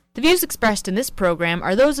The views expressed in this program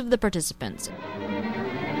are those of the participants.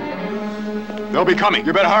 They'll be coming.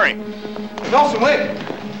 You better hurry. Dawson, wait.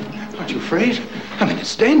 Aren't you afraid? I mean,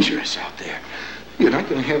 it's dangerous out there. You're not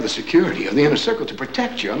going to have the security of the inner circle to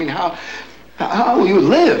protect you. I mean, how will you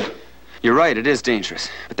live? You're right, it is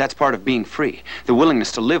dangerous. But that's part of being free. The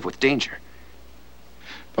willingness to live with danger.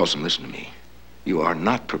 Dawson, listen to me. You are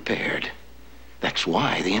not prepared. That's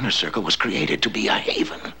why the inner circle was created, to be a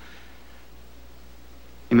haven.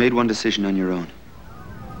 You made one decision on your own.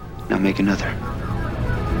 Now make another.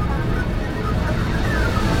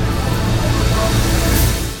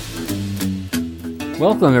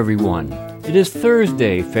 Welcome, everyone. It is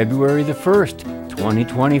Thursday, February the 1st,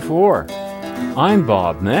 2024. I'm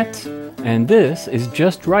Bob Metz, and this is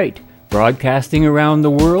Just Right, broadcasting around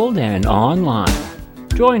the world and online.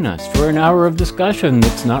 Join us for an hour of discussion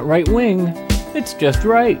that's not right-wing, it's just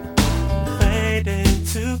right. Fade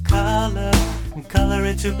into color, and color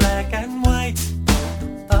into black and white.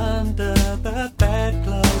 Under the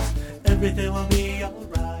bedclothes, everything will be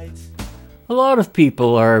alright. A lot of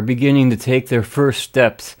people are beginning to take their first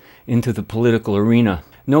steps into the political arena,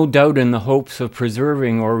 no doubt in the hopes of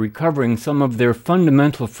preserving or recovering some of their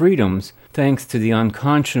fundamental freedoms thanks to the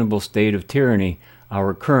unconscionable state of tyranny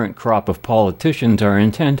our current crop of politicians are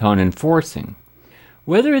intent on enforcing.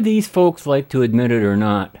 Whether these folks like to admit it or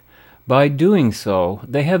not, by doing so,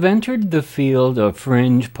 they have entered the field of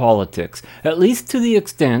fringe politics, at least to the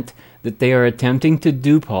extent that they are attempting to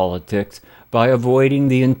do politics by avoiding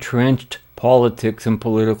the entrenched politics and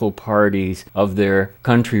political parties of their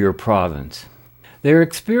country or province. Their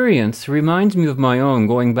experience reminds me of my own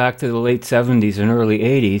going back to the late 70s and early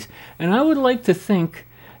 80s, and I would like to think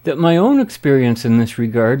that my own experience in this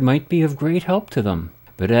regard might be of great help to them.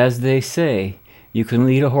 But as they say, you can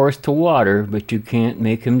lead a horse to water, but you can't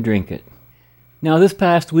make him drink it. Now, this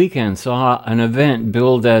past weekend saw an event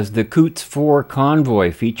billed as the Coots 4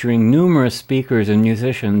 Convoy, featuring numerous speakers and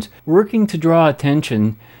musicians working to draw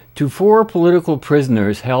attention to 4 political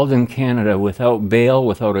prisoners held in Canada without bail,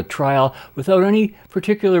 without a trial, without any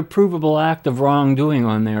particular provable act of wrongdoing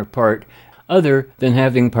on their part, other than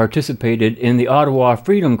having participated in the Ottawa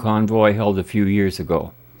Freedom Convoy held a few years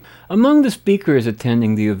ago. Among the speakers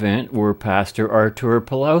attending the event were Pastor Artur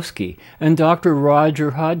Pawlowski and Dr.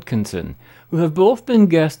 Roger Hodkinson, who have both been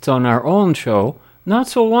guests on our own show not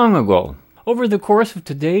so long ago. Over the course of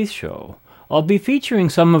today's show, I'll be featuring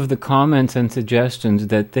some of the comments and suggestions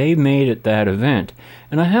that they made at that event,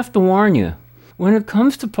 and I have to warn you, when it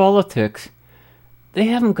comes to politics, they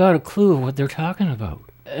haven't got a clue of what they're talking about.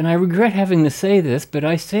 And I regret having to say this, but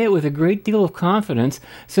I say it with a great deal of confidence,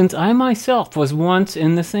 since I myself was once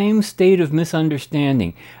in the same state of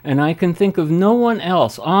misunderstanding, and I can think of no one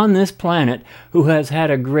else on this planet who has had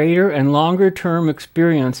a greater and longer-term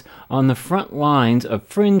experience on the front lines of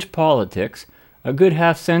fringe politics, a good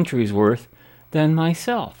half-century's worth, than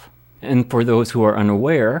myself. And for those who are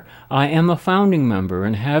unaware, I am a founding member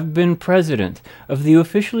and have been president of the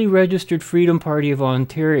officially registered Freedom Party of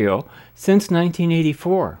Ontario since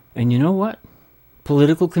 1984. And you know what?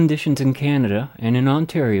 Political conditions in Canada and in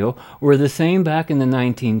Ontario were the same back in the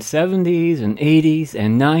 1970s and 80s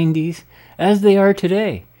and 90s as they are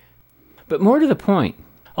today. But more to the point,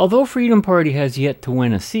 although Freedom Party has yet to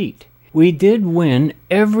win a seat, we did win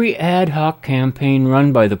every ad hoc campaign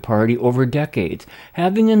run by the party over decades,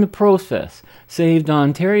 having in the process saved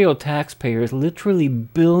Ontario taxpayers literally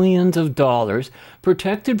billions of dollars,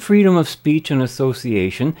 protected freedom of speech and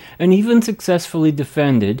association, and even successfully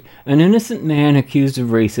defended an innocent man accused of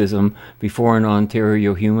racism before an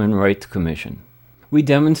Ontario Human Rights Commission. We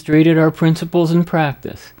demonstrated our principles in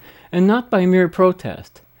practice, and not by mere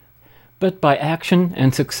protest, but by action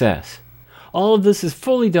and success. All of this is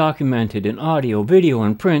fully documented in audio, video,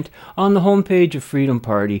 and print on the homepage of Freedom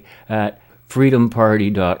Party at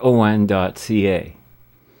freedomparty.on.ca.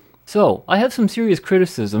 So, I have some serious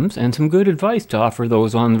criticisms and some good advice to offer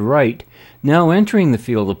those on the right now entering the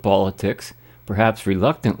field of politics, perhaps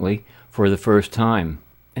reluctantly, for the first time.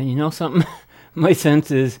 And you know something? My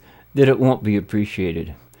sense is that it won't be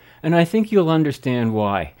appreciated. And I think you'll understand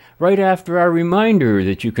why, right after our reminder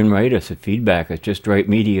that you can write us at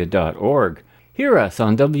feedback@justrightmedia.org. Hear us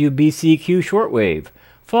on WBCQ Shortwave.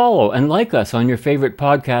 Follow and like us on your favorite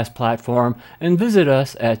podcast platform, and visit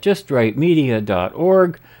us at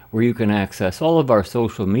justrightmedia.org, where you can access all of our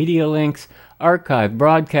social media links, archive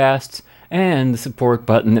broadcasts, and the support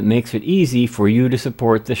button that makes it easy for you to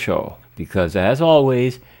support the show. Because as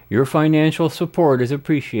always, your financial support is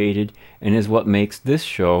appreciated and is what makes this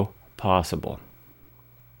show possible.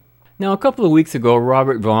 Now, a couple of weeks ago,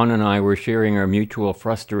 Robert Vaughn and I were sharing our mutual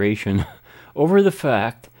frustration over the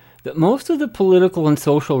fact that most of the political and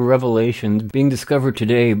social revelations being discovered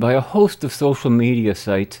today by a host of social media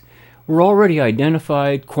sites were already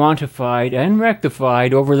identified, quantified, and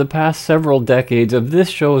rectified over the past several decades of this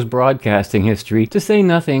show's broadcasting history, to say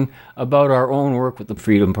nothing about our own work with the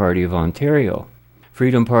Freedom Party of Ontario.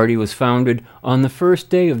 Freedom Party was founded on the first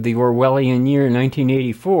day of the Orwellian year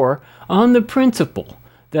 1984 on the principle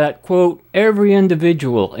that, quote, every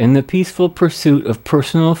individual in the peaceful pursuit of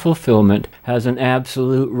personal fulfillment has an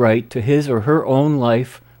absolute right to his or her own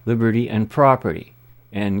life, liberty, and property,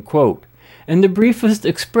 end quote. And the briefest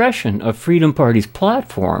expression of Freedom Party's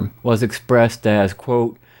platform was expressed as,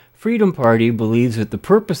 quote, Freedom Party believes that the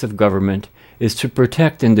purpose of government is to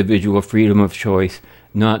protect individual freedom of choice,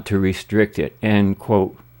 not to restrict it, end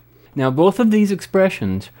quote. Now, both of these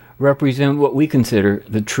expressions represent what we consider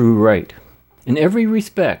the true right. In every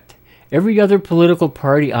respect, every other political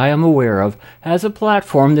party I am aware of has a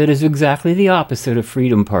platform that is exactly the opposite of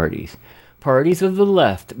Freedom Party's. Parties of the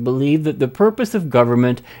left believe that the purpose of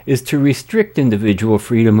government is to restrict individual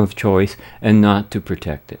freedom of choice and not to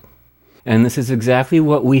protect it. And this is exactly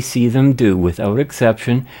what we see them do without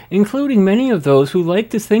exception, including many of those who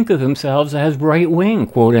like to think of themselves as right-wing,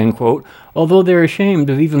 quote-unquote, although they're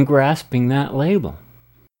ashamed of even grasping that label.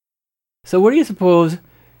 So what do you suppose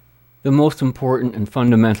the most important and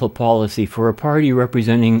fundamental policy for a party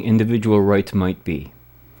representing individual rights might be?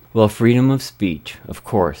 Well, freedom of speech, of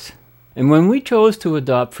course. And when we chose to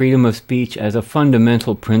adopt freedom of speech as a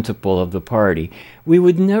fundamental principle of the party, we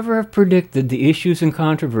would never have predicted the issues and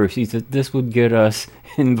controversies that this would get us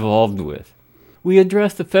involved with. We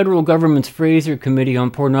addressed the federal government's Fraser Committee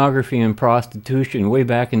on Pornography and Prostitution way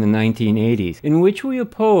back in the 1980s, in which we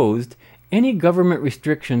opposed any government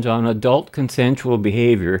restrictions on adult consensual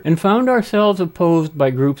behavior, and found ourselves opposed by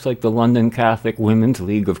groups like the London Catholic Women's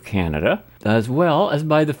League of Canada, as well as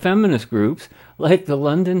by the feminist groups like the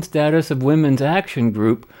London Status of Women's Action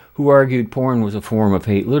Group, who argued porn was a form of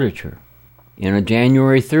hate literature. In a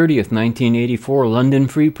January 30th, 1984 London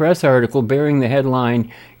Free Press article bearing the headline,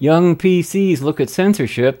 Young PCs Look at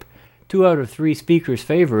Censorship, 2 out of 3 speakers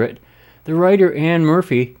favor it, the writer Anne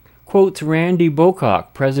Murphy quotes Randy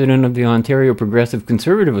Bocock, president of the Ontario Progressive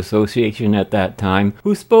Conservative Association at that time,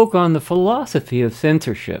 who spoke on the philosophy of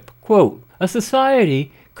censorship. Quote, a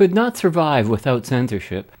society could not survive without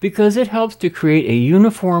censorship because it helps to create a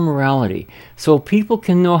uniform morality so people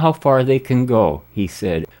can know how far they can go, he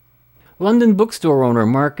said. London bookstore owner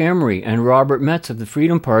Mark Emery and Robert Metz of the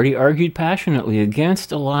Freedom Party argued passionately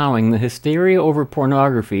against allowing the hysteria over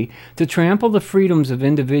pornography to trample the freedoms of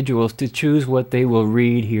individuals to choose what they will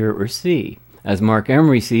read, hear, or see. As Mark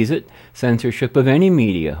Emery sees it, censorship of any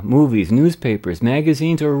media, movies, newspapers,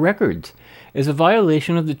 magazines, or records is a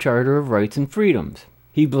violation of the Charter of Rights and Freedoms.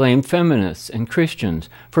 He blamed feminists and Christians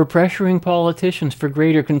for pressuring politicians for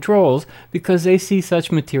greater controls because they see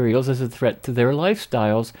such materials as a threat to their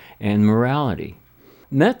lifestyles and morality.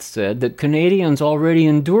 Metz said that Canadians already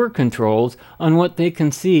endure controls on what they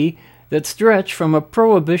can see that stretch from a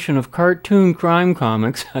prohibition of cartoon crime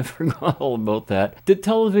comics, I forgot all about that, to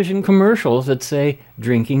television commercials that say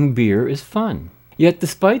drinking beer is fun. Yet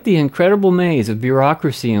despite the incredible maze of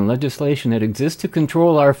bureaucracy and legislation that exists to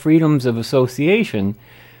control our freedoms of association,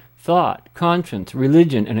 thought, conscience,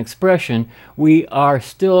 religion, and expression, we are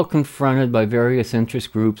still confronted by various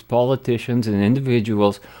interest groups, politicians, and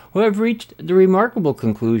individuals who have reached the remarkable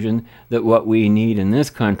conclusion that what we need in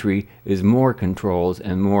this country is more controls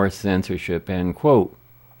and more censorship, end quote.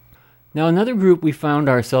 Now, another group we found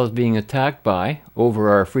ourselves being attacked by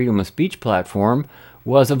over our freedom of speech platform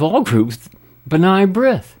was, of all groups, B'nai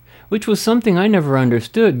B'rith, which was something I never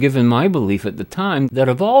understood given my belief at the time that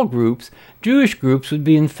of all groups, Jewish groups would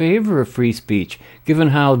be in favor of free speech, given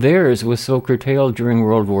how theirs was so curtailed during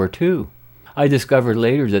World War II. I discovered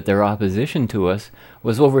later that their opposition to us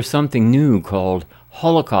was over something new called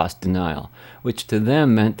Holocaust denial, which to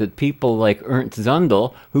them meant that people like Ernst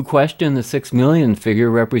Zundel, who questioned the 6 million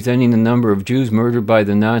figure representing the number of Jews murdered by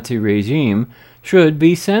the Nazi regime, should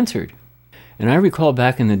be censored. And I recall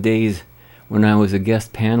back in the days when I was a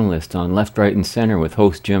guest panelist on Left, Right, and Center with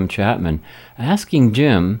host Jim Chapman, asking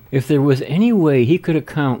Jim if there was any way he could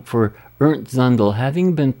account for Ernst Zundel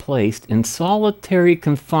having been placed in solitary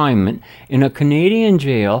confinement in a Canadian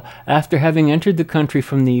jail after having entered the country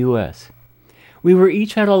from the U.S. We were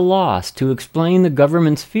each at a loss to explain the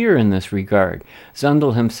government's fear in this regard.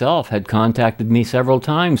 Zundel himself had contacted me several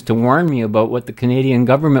times to warn me about what the Canadian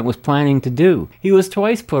government was planning to do. He was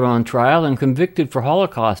twice put on trial and convicted for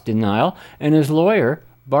Holocaust denial, and his lawyer,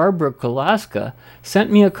 Barbara Kolaska, sent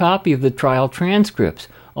me a copy of the trial transcripts,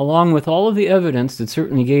 along with all of the evidence that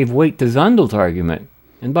certainly gave weight to Zundel's argument.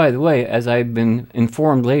 And by the way, as I've been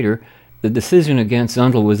informed later, the decision against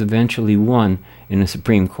Zundel was eventually won in the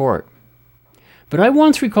Supreme Court. But I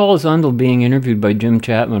once recall Zundel being interviewed by Jim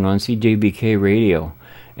Chapman on CJBK radio,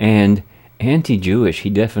 and anti-Jewish he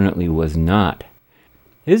definitely was not.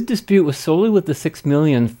 His dispute was solely with the 6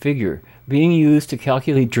 million figure being used to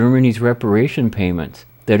calculate Germany's reparation payments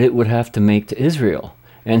that it would have to make to Israel,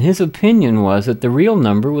 and his opinion was that the real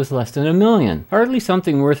number was less than 1 million, hardly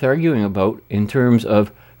something worth arguing about in terms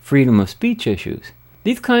of freedom of speech issues.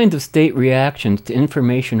 These kinds of state reactions to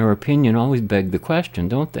information or opinion always beg the question,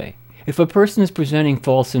 don't they? If a person is presenting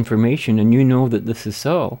false information and you know that this is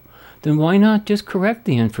so, then why not just correct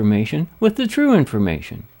the information with the true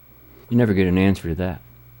information? You never get an answer to that.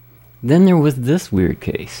 Then there was this weird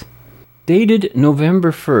case. Dated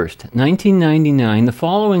November 1st, 1999, the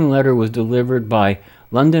following letter was delivered by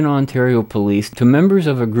London, Ontario Police to members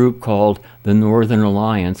of a group called the Northern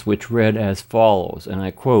Alliance, which read as follows, and I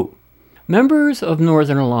quote, "Members of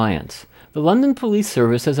Northern Alliance, the London Police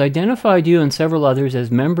Service has identified you and several others as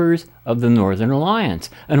members of the Northern Alliance,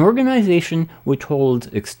 an organization which holds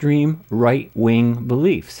extreme right-wing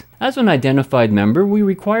beliefs. As an identified member, we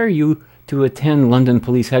require you to attend London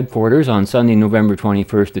Police Headquarters on Sunday, November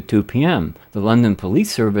 21st at 2 p.m. The London Police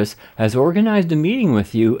Service has organized a meeting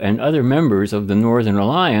with you and other members of the Northern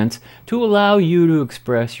Alliance to allow you to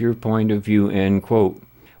express your point of view," end quote.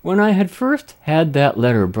 When I had first had that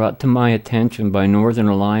letter brought to my attention by Northern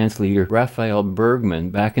Alliance leader Raphael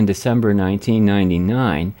Bergman back in December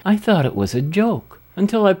 1999, I thought it was a joke,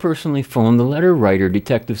 until I personally phoned the letter writer,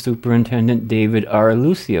 Detective Superintendent David R.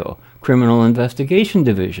 Lucio, Criminal Investigation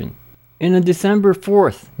Division. In a December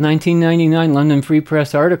 4th, 1999 London Free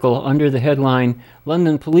Press article under the headline,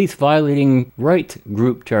 "London Police Violating Right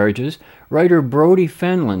Group Charges," writer Brodie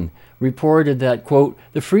Fenlon reported that, quote,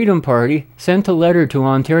 "The Freedom Party sent a letter to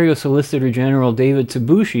Ontario Solicitor General David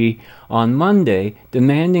Tabushi on Monday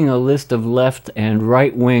demanding a list of left and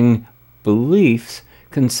right-wing beliefs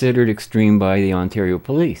considered extreme by the Ontario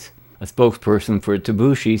Police. A spokesperson for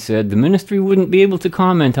Tabushi said the ministry wouldn't be able to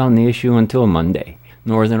comment on the issue until Monday.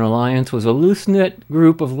 Northern Alliance was a loose-knit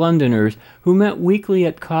group of Londoners who met weekly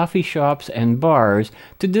at coffee shops and bars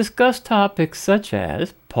to discuss topics such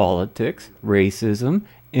as politics, racism,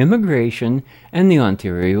 immigration, and the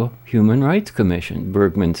Ontario Human Rights Commission,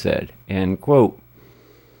 Bergman said, end quote.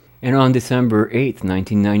 And on December 8,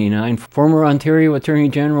 1999, former Ontario Attorney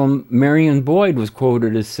General Marion Boyd was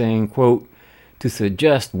quoted as saying, quote, "To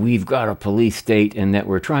suggest we've got a police state and that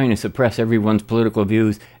we're trying to suppress everyone's political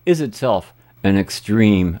views is itself an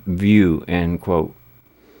extreme view," end quote.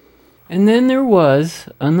 And then there was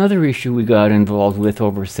another issue we got involved with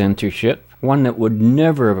over censorship, one that would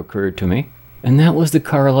never have occurred to me, and that was the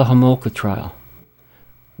Karla Homolka trial,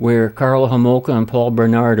 where Karla Homolka and Paul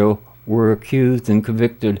Bernardo were accused and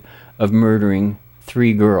convicted of murdering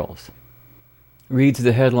 3 girls. Reads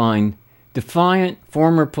the headline, "Defiant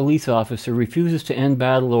former police officer refuses to end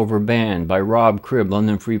battle over ban," by Rob Cribb,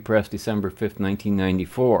 London Free Press, December 5th,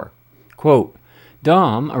 1994. Quote,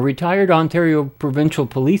 "Dom, a retired Ontario provincial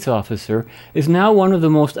police officer, is now one of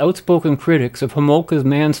the most outspoken critics of Homolka's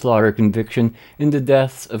manslaughter conviction in the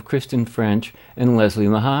deaths of Kristen French and Leslie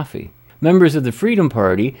Mahaffey. Members of the Freedom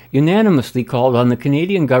Party unanimously called on the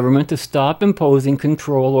Canadian government to stop imposing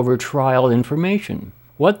control over trial information.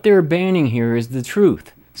 What they're banning here is the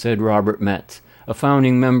truth," said Robert Metz, a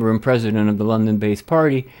founding member and president of the London-based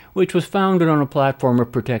party, which was founded on a platform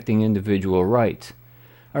of protecting individual rights.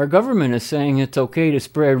 "Our government is saying it's okay to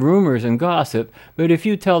spread rumors and gossip, but if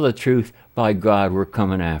you tell the truth, by God, we're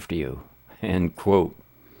coming after you," end quote.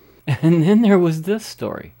 And then there was this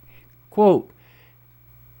story. Quote,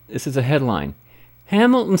 this is a headline,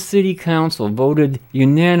 "Hamilton City Council voted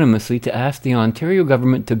unanimously to ask the Ontario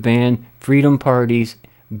government to ban Freedom Party's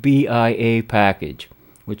BIA package,"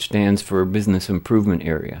 which stands for Business Improvement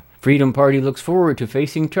Area. Freedom Party looks forward to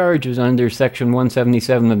facing charges under Section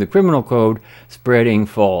 177 of the Criminal Code, spreading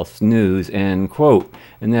false news, end quote.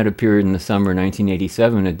 And that appeared in the summer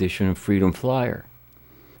 1987 edition of Freedom Flyer.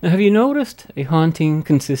 Now, have you noticed a haunting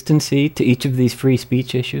consistency to each of these free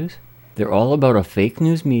speech issues? They're all about a fake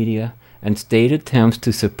news media and state attempts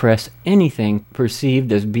to suppress anything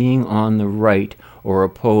perceived as being on the right or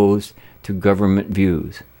opposed to government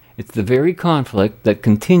views. It's the very conflict that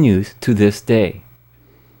continues to this day.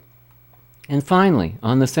 And finally,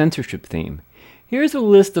 on the censorship theme, here's a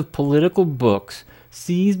list of political books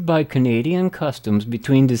seized by Canadian Customs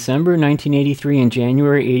between December 1983 and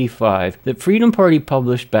January 85 that Freedom Party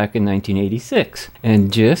published back in 1986.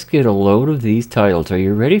 And just get a load of these titles. Are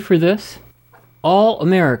you ready for this? All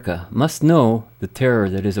America Must Know the Terror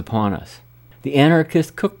That Is Upon Us. The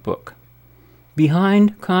Anarchist Cookbook.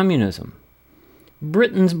 Behind communism.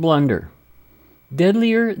 Britain's blunder.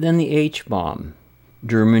 Deadlier than the H-bomb.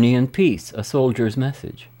 Germany in peace, a soldier's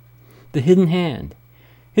message. The hidden hand.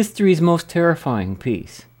 History's most terrifying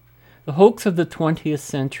piece. The hoax of the 20th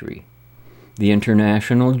century. The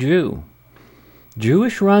international Jew.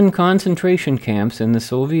 Jewish-run concentration camps in the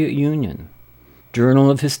Soviet Union. Journal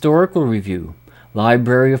of Historical Review.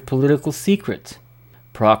 Library of Political Secrets.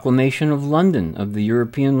 Proclamation of London of the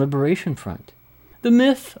European Liberation Front. The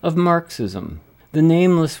myth of Marxism. The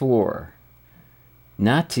nameless war.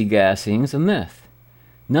 Nazi gassing's a myth.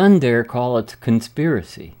 None dare call it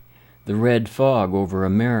conspiracy. The red fog over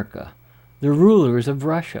America. The rulers of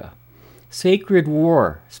Russia. Sacred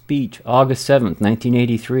War speech, August 7th,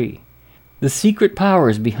 1983. The secret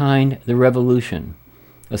powers behind the revolution.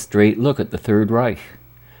 A straight look at the Third Reich.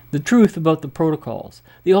 The truth about the protocols.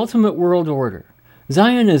 The ultimate world order.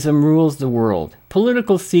 Zionism rules the world.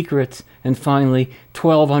 Political secrets. And finally,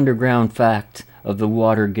 12 underground facts of the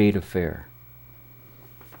Watergate affair.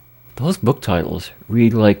 Those book titles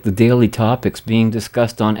read like the daily topics being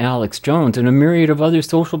discussed on Alex Jones and a myriad of other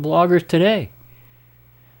social bloggers today.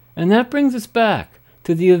 And that brings us back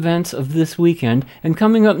to the events of this weekend, and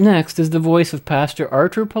coming up next is the voice of Pastor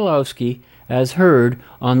Artur Pawlowski, as heard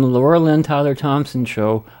on the Laura Lynn Tyler Thompson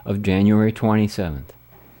show of January 27th.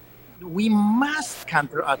 We must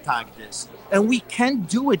counterattack this, and we can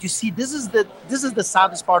do it. You see, this is the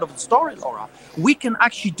saddest part of the story, Laura. We can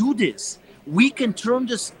actually do this. We can turn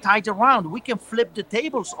this tide around. We can flip the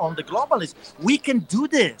tables on the globalists. We can do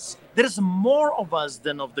this. There's more of us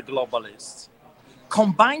than of the globalists.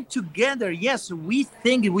 Combined together, yes, we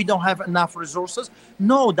think we don't have enough resources.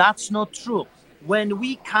 No, that's not true. When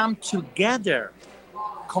we come together,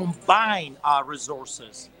 combine our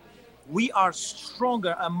resources, we are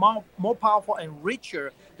stronger and more powerful and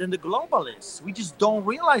richer than the globalists. We just don't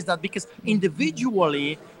realize that, because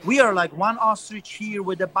individually we are like one ostrich here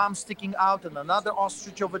with the bum sticking out and another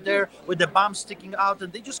ostrich over there with the bum sticking out,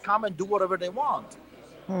 and they just come and do whatever they want.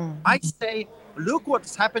 I say, look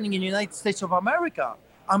what's happening in the United States of America.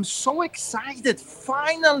 I'm so excited.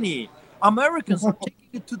 Finally, Americans are taking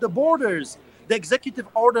it to the borders. The executive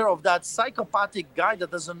order of that psychopathic guy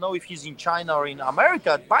that doesn't know if he's in China or in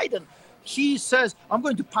America, Biden, he says, I'm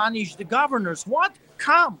going to punish the governors. What?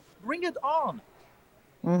 Come, bring it on.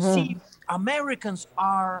 See, Americans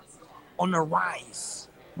are on a rise.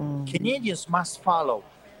 Canadians must follow.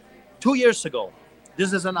 2 years ago,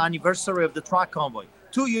 this is an anniversary of the truck convoy.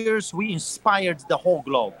 2 years, we inspired the whole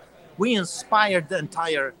globe. We inspired the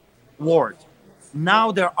entire world.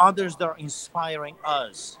 Now there are others that are inspiring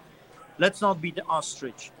us. Let's not be the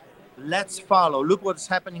ostrich. Let's follow. Look what's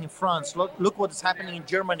happening in France. Look what's happening in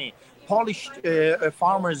Germany. Polish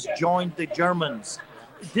farmers joined the Germans.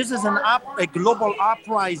 This is a global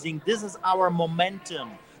uprising. This is our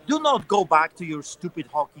momentum. Do not go back to your stupid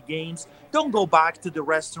hockey games. Don't go back to the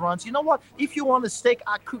restaurants. You know what? If you want a steak,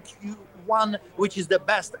 I cook you one which is the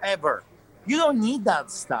best ever. You don't need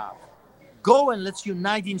that stuff. Go and let's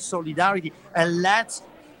unite in solidarity, and let's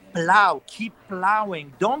plow, keep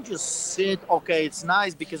plowing. Don't just sit, okay, it's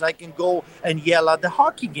nice because I can go and yell at the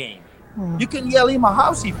hockey game. You can yell in my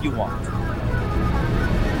house if you want.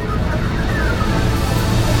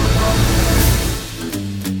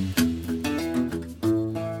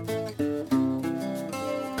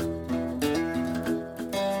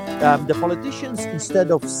 The politicians,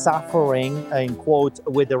 instead of suffering, in quote,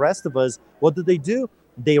 with the rest of us, what do?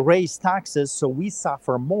 They raise taxes so we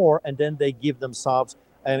suffer more, and then they give themselves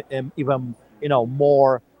even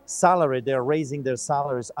more salary. They're raising their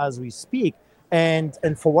salaries as we speak, and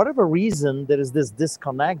for whatever reason, there is this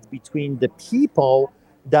disconnect between the people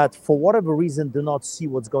that, for whatever reason, do not see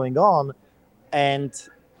what's going on, and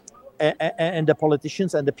the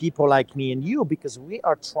politicians and the people like me and you, because we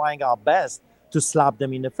are trying our best to slap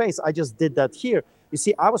them in the face. I just did that here. You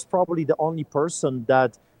see, I was probably the only person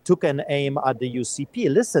that took an aim at the UCP.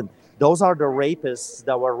 Listen, those are the rapists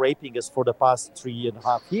that were raping us for the past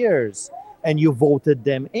 3.5 years, and you voted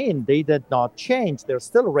them in. They did not change. They're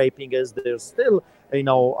still raping us. They're still,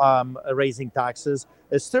 raising taxes.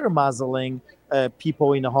 They're still muzzling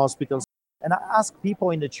people in the hospitals. And I asked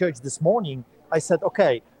people in the church this morning, I said,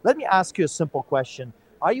 okay, let me ask you a simple question.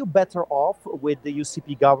 Are you better off with the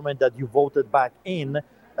UCP government that you voted back in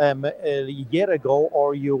a year ago,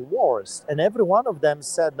 or you're worse? And every one of them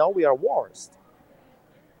said, no, we are worst.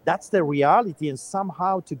 That's the reality. And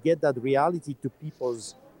somehow to get that reality to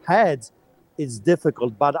people's heads is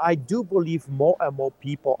difficult. But I do believe more and more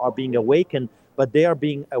people are being awakened, but they are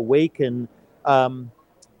being awakened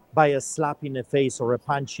by a slap in the face or a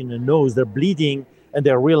punch in the nose. They're bleeding and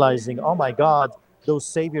they're realizing, oh my God, those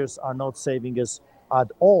saviors are not saving us at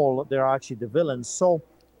all. They're actually the villains. So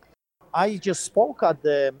I just spoke at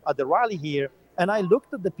the rally here, and I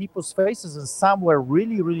looked at the people's faces, and some were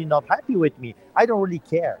really, really not happy with me. I don't really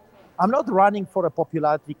care. I'm not running for a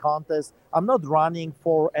popularity contest. I'm not running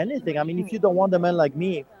for anything. I mean, if you don't want a man like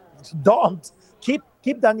me, don't.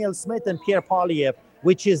 Keep Danielle Smith and Pierre Poilievre,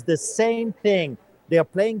 which is the same thing. They are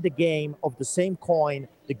playing the game of the same coin,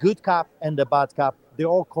 the good cop and the bad cop. They're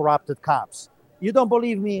all corrupted cops. You don't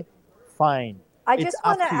believe me? Fine. I just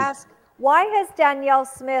want to ask, why has Danielle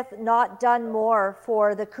Smith not done more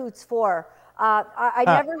for the Coutts 4? I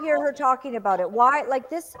never hear her talking about it. Why? Like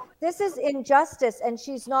this is injustice, and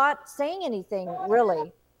she's not saying anything,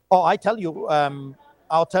 really. Oh,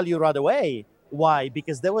 I'll tell you right away why.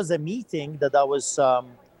 Because there was a meeting that I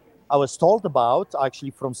was told about,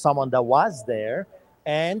 actually, from someone that was there.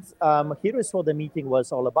 And here is what the meeting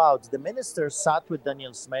was all about. The minister sat with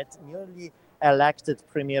Danielle Smith, newly elected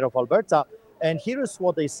Premier of Alberta, and here is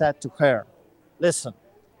what they said to her. Listen,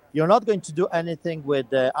 you're not going to do anything with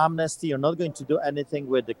the amnesty. You're not going to do anything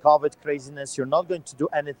with the COVID craziness. You're not going to do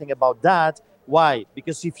anything about that. Why?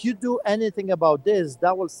 Because if you do anything about this,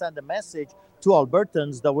 that will send a message to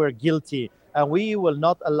Albertans that we're guilty, and we will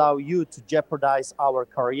not allow you to jeopardize our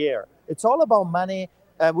career. It's all about money.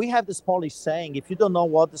 We have this Polish saying, if you don't know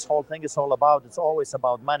what this whole thing is all about, it's always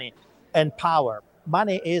about money and power.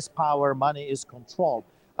 Money is power. Money is control.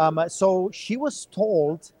 So she was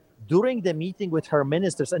told during the meeting with her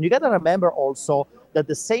ministers, and you got to remember also that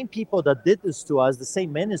the same people that did this to us, the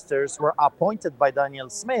same ministers, were appointed by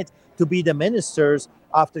Danielle Smith to be the ministers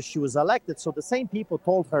after she was elected. So the same people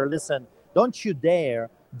told her, listen, don't you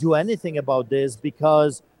dare do anything about this,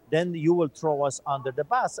 because then you will throw us under the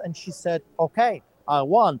bus. And she said, okay, I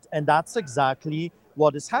won't. And that's exactly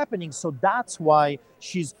what is happening. So that's why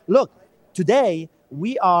look, today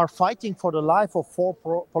we are fighting for the life of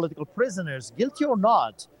 4 political prisoners, guilty or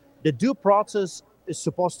not. The due process is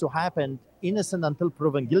supposed to happen, innocent until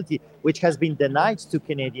proven guilty, which has been denied to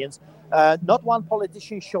Canadians. Not one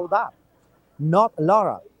politician showed up. Not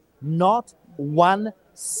one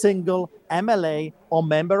single MLA or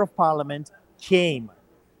member of parliament came.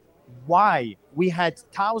 Why? We had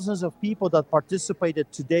thousands of people that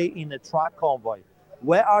participated today in a truck convoy.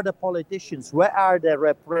 Where are the politicians? Where are the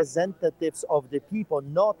representatives of the people?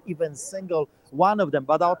 Not even single one of them.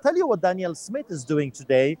 But I'll tell you what Danielle Smith is doing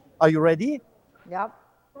today. Are you ready? Yep.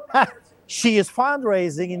 She is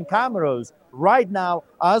fundraising in Camrose right now,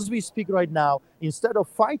 as we speak right now, instead of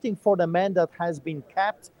fighting for the man that has been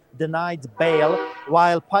kept, denied bail,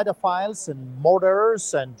 while pedophiles and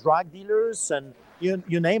murderers and drug dealers and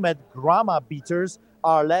you name it, grandma beaters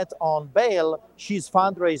are let on bail. She's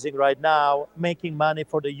fundraising right now, making money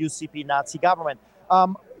for the UCP Nazi government.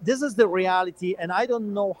 This is the reality, and I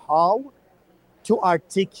don't know how to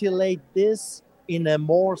articulate this in a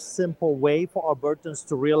more simple way for Albertans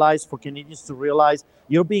to realize, for Canadians to realize,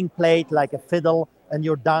 you're being played like a fiddle and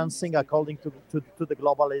you're dancing according to the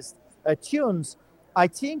globalist tunes. I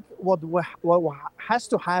think what has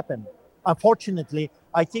to happen, unfortunately,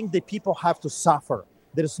 I think the people have to suffer.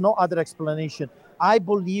 There is no other explanation. I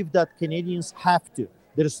believe that Canadians have to.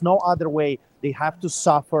 There is no other way. They have to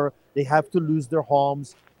suffer. They have to lose their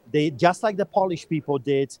homes. Just like the Polish people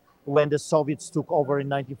did when the Soviets took over in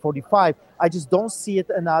 1945. I just don't see it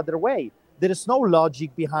another way. There is no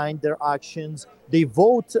logic behind their actions. They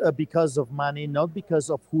vote because of money, not because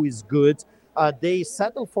of who is good. They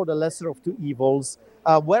settle for the lesser of two evils.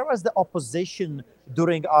 Whereas the opposition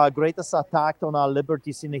during our greatest attack on our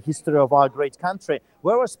liberties in the history of our great country,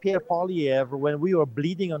 where was Pierre Poilievre when we were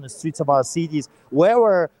bleeding on the streets of our cities?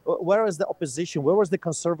 Where was the opposition? Where was the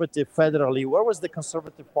Conservative federally? Where was the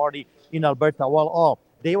Conservative Party in Alberta? Well,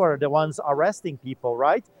 they were the ones arresting people,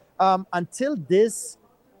 right? Until this,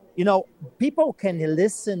 people can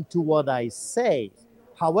listen to what I say.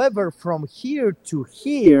 However, from here to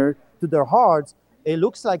their hearts, it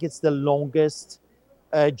looks like it's the longest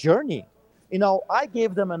journey. I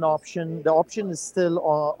gave them an option. The option is still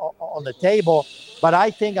on the table, but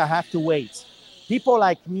I think I have to wait. People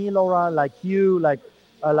like me, Laura, like you, like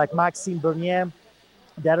Maxime Bernier,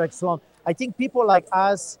 Derek Sloan, I think people like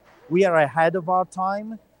us, we are ahead of our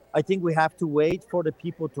time. I think we have to wait for the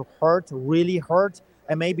people to really hurt,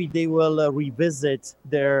 and maybe they will revisit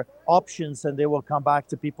their options and they will come back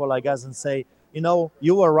to people like us and say,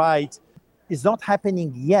 you were right. It's not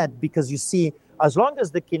happening yet because you see, as long as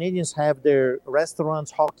the Canadians have their restaurants,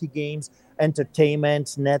 hockey games,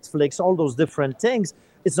 entertainment, Netflix, all those different things,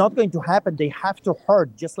 it's not going to happen. They have to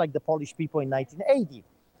hurt, just like the Polish people in 1980.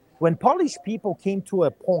 When Polish people came to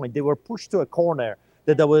a point, they were pushed to a corner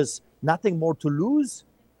that there was nothing more to lose,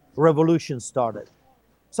 revolution started.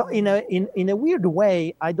 So in a weird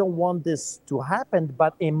way, I don't want this to happen,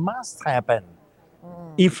 but it must happen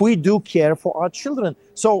if we do care for our children.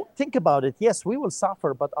 So think about it. Yes, we will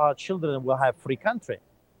suffer, but our children will have free country.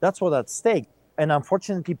 That's what's at stake. And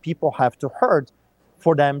unfortunately, people have to hurt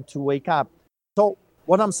for them to wake up. So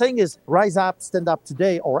what I'm saying is rise up, stand up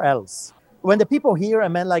today or else. When the people hear a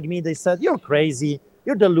man like me, they said, you're crazy,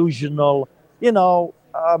 you're delusional, you're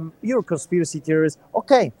a conspiracy theorist.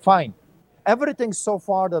 Okay, fine. Everything so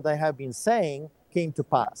far that I have been saying came to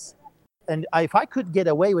pass. And if I could get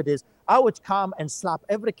away with this, I would come and slap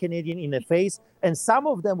every Canadian in the face, and some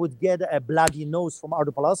of them would get a bloody nose from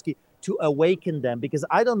Artur Pawlowski to awaken them, because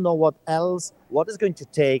I don't know what is going to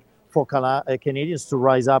take for Canadians to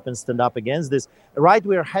rise up and stand up against this. Right,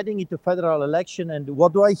 we're heading into federal election, and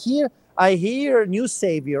what do I hear? I hear a new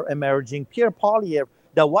savior emerging, Pierre Poilievre,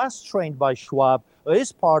 that was trained by Schwab,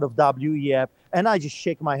 is part of WEF, and I just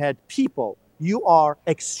shake my head. People, you are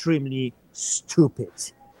extremely stupid.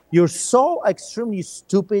 You're so extremely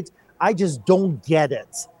stupid, I just don't get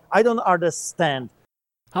it. I don't understand.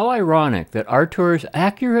 How ironic that Artur's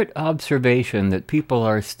accurate observation that people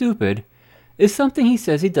are stupid is something he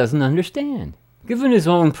says he doesn't understand. Given his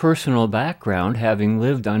own personal background, having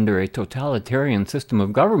lived under a totalitarian system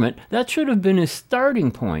of government, that should have been his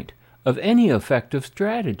starting point of any effective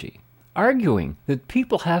strategy. Arguing that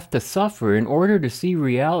people have to suffer in order to see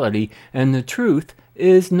reality and the truth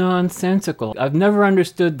is nonsensical. I've never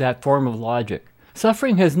understood that form of logic.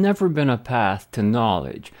 Suffering has never been a path to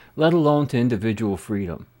knowledge, let alone to individual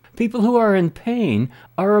freedom. People who are in pain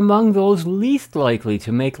are among those least likely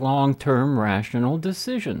to make long-term rational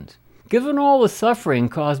decisions. Given all the suffering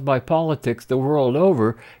caused by politics the world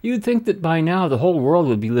over, you'd think that by now the whole world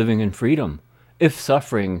would be living in freedom, if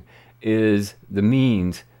suffering is the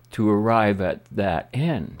means to arrive at that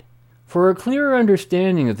end. For a clearer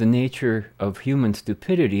understanding of the nature of human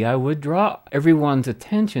stupidity, I would draw everyone's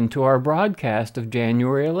attention to our broadcast of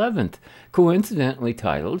January 11th, coincidentally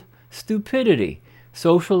titled Stupidity,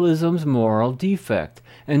 Socialism's Moral Defect,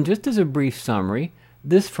 and just as a brief summary,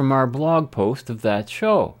 this from our blog post of that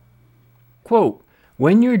show. Quote,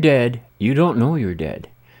 "When you're dead, you don't know you're dead.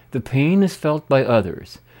 The pain is felt by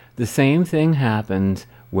others. The same thing happens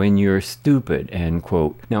when you're stupid," end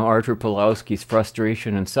quote. Now, Artur Pawlowski's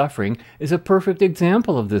frustration and suffering is a perfect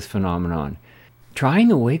example of this phenomenon. Trying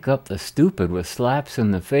to wake up the stupid with slaps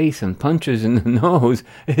in the face and punches in the nose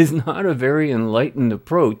is not a very enlightened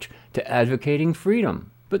approach to advocating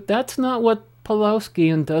freedom. But that's not what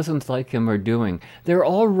Pawlowski and dozens like him are doing. They're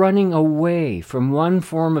all running away from one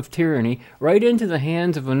form of tyranny right into the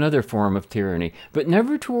hands of another form of tyranny, but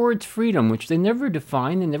never towards freedom, which they never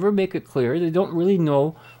define, they never make it clear, they don't really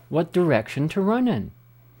know what direction to run in.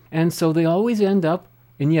 And so they always end up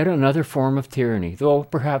in yet another form of tyranny, though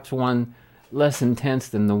perhaps one less intense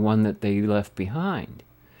than the one that they left behind.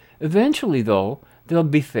 Eventually, though, they'll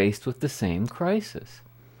be faced with the same crisis.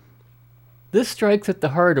 This strikes at the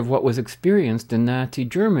heart of what was experienced in Nazi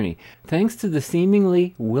Germany, thanks to the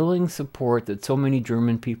seemingly willing support that so many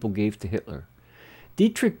German people gave to Hitler.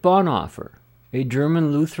 Dietrich Bonhoeffer, a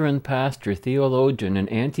German Lutheran pastor, theologian, and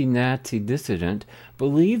anti-Nazi dissident,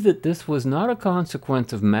 believed that this was not a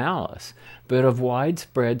consequence of malice, but of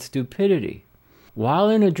widespread stupidity. While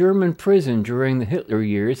in a German prison during the Hitler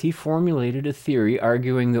years, he formulated a theory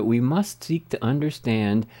arguing that we must seek to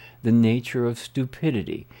understand the nature of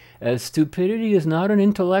stupidity, as stupidity is not an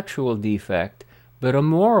intellectual defect, but a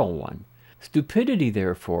moral one. Stupidity,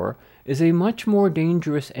 therefore, is a much more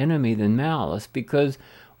dangerous enemy than malice, because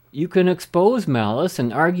you can expose malice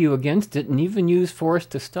and argue against it and even use force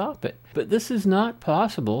to stop it. But this is not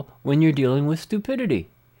possible when you're dealing with stupidity.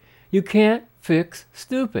 You can't fix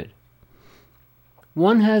stupid.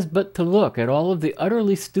 One has but to look at all of the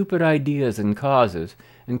utterly stupid ideas and causes,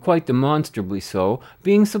 and quite demonstrably so,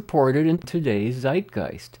 being supported in today's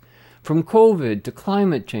zeitgeist. From COVID to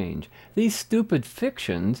climate change, these stupid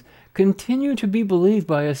fictions continue to be believed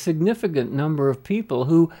by a significant number of people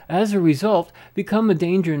who, as a result, become a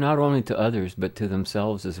danger not only to others but to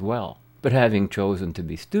themselves as well. But having chosen to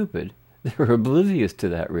be stupid, they're oblivious to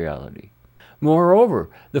that reality. Moreover,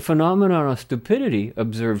 the phenomenon of stupidity,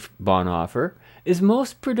 observed Bonhoeffer, is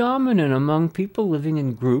most predominant among people living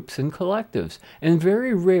in groups and collectives, and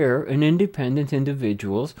very rare in independent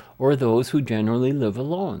individuals or those who generally live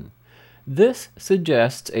alone. This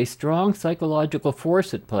suggests a strong psychological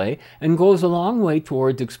force at play and goes a long way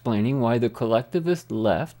towards explaining why the collectivist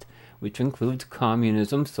left, which includes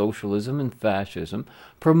communism, socialism, and fascism,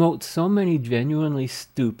 promotes so many genuinely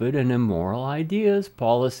stupid and immoral ideas,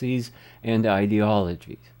 policies, and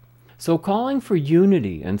ideologies. So calling for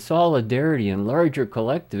unity and solidarity in larger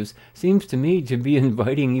collectives seems to me to be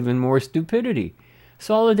inviting even more stupidity.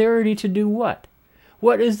 Solidarity to do what?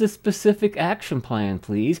 What is the specific action plan,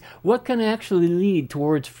 please? What can actually lead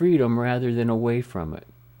towards freedom rather than away from it?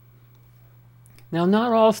 Now,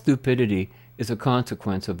 not all stupidity is a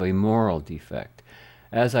consequence of a moral defect.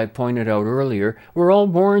 As I pointed out earlier, we're all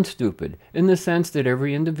born stupid, in the sense that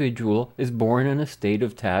every individual is born in a state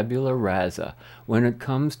of tabula rasa when it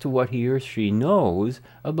comes to what he or she knows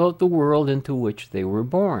about the world into which they were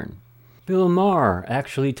born. Bill Maher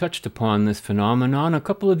actually touched upon this phenomenon a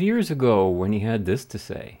couple of years ago when he had this to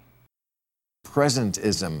say.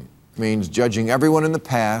 Presentism means judging everyone in the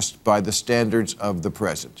past by the standards of the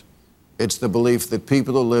present. It's the belief that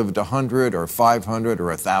people who lived 100 or 500 or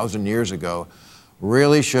 1,000 years ago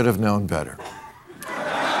really should have known better.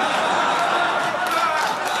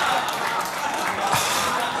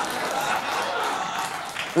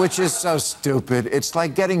 Which is so stupid. It's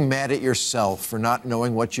like getting mad at yourself for not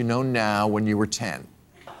knowing what you know now when you were 10.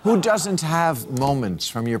 Who doesn't have moments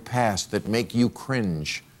from your past that make you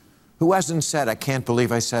cringe? Who hasn't said, I can't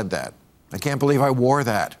believe I said that. I can't believe I wore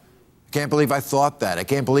that. I can't believe I thought that. I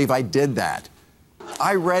can't believe I did that.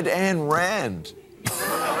 I read Ayn Rand.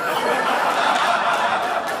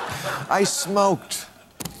 I smoked.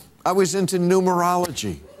 I was into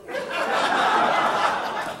numerology.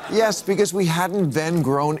 Yes, because we hadn't then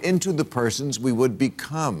grown into the persons we would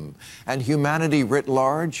become. And humanity writ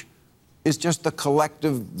large is just the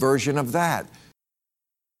collective version of that.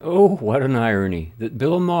 Oh, what an irony that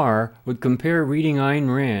Bill Maher would compare reading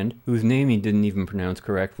Ayn Rand, whose name he didn't even pronounce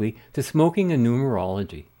correctly, to smoking a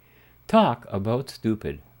numerology. Talk about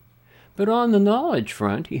stupid. But on the knowledge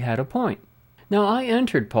front, he had a point. Now, I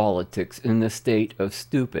entered politics in the state of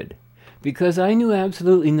stupid, because I knew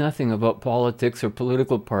absolutely nothing about politics or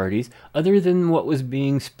political parties other than what was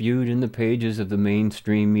being spewed in the pages of the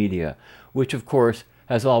mainstream media, which of course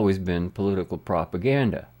has always been political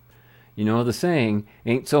propaganda. You know the saying,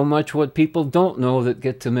 ain't so much what people don't know that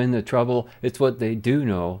gets them into trouble, it's what they do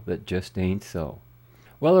know that just ain't so.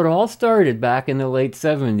 Well, it all started back in the late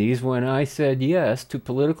 70s when I said yes to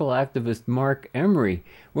political activist Mark Emery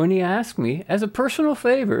when he asked me, as a personal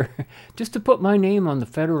favor, just to put my name on the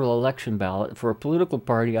federal election ballot for a political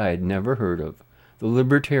party I had never heard of, the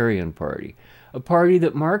Libertarian Party, a party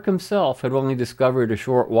that Mark himself had only discovered a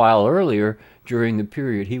short while earlier during the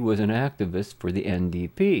period he was an activist for the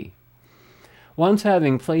NDP. Once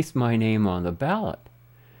having placed my name on the ballot,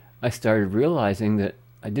 I started realizing that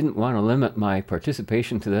I didn't want to limit my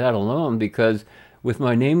participation to that alone because with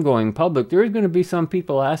my name going public, there's going to be some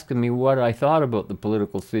people asking me what I thought about the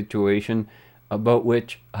political situation about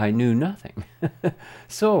which I knew nothing.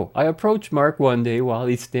 So I approached Mark one day while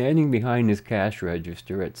he's standing behind his cash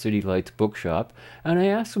register at City Lights Bookshop, and I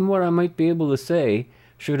asked him what I might be able to say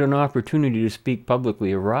should an opportunity to speak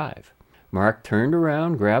publicly arrive. Mark turned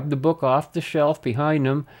around, grabbed the book off the shelf behind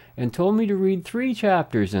him, and told me to read 3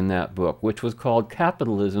 chapters in that book, which was called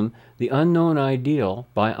Capitalism, the Unknown Ideal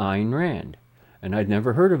by Ayn Rand. And I'd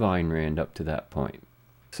never heard of Ayn Rand up to that point.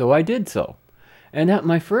 So I did so. And at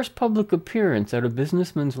my first public appearance at a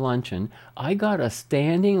businessman's luncheon, I got a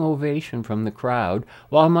standing ovation from the crowd,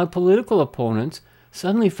 while my political opponents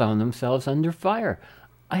suddenly found themselves under fire.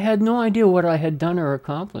 I had no idea what I had done or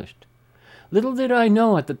accomplished. Little did I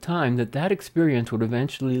know at the time that that experience would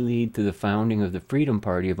eventually lead to the founding of the Freedom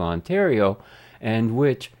Party of Ontario, and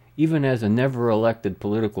which, even as a never-elected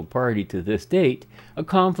political party to this date,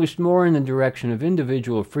 accomplished more in the direction of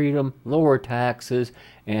individual freedom, lower taxes,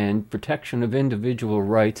 and protection of individual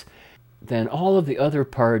rights than all of the other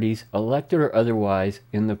parties, elected or otherwise,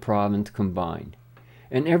 in the province combined.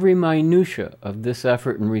 And every minutia of this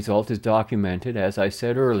effort and result is documented, as I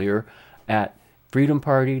said earlier, at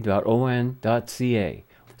freedomparty.on.ca.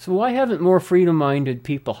 So why haven't more freedom-minded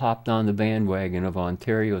people hopped on the bandwagon of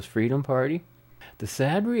Ontario's Freedom Party? The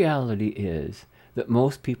sad reality is that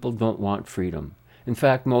most people don't want freedom. In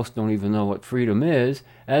fact, most don't even know what freedom is,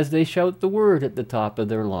 as they shout the word at the top of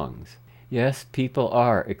their lungs. Yes, people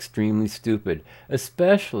are extremely stupid,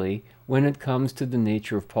 especially when it comes to the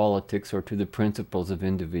nature of politics or to the principles of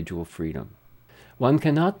individual freedom. One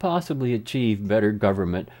cannot possibly achieve better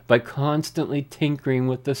government by constantly tinkering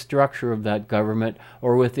with the structure of that government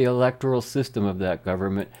or with the electoral system of that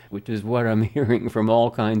government, which is what I'm hearing from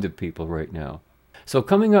all kinds of people right now. So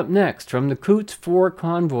coming up next, from the Coots 4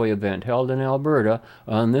 convoy event held in Alberta,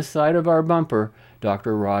 on this side of our bumper,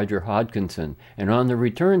 Dr. Roger Hodkinson, and on the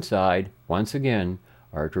return side, once again,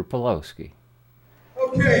 Artur Pawlowski.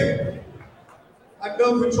 Okay, I'm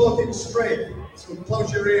known for talking straight, so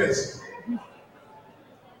close your ears.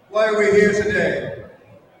 Why are we here today?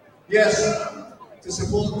 Yes, to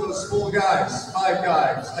support those 4 guys, 5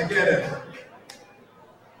 guys, I get it.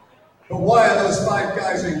 But why are those 5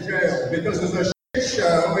 guys in jail? Because there's a shit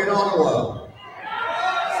show in Ottawa.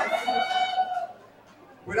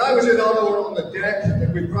 When I was in Ottawa on the deck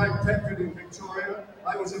with Brian Petford in Victoria,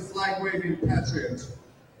 I was a flag-waving patriot.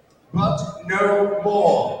 But no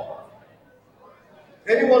more.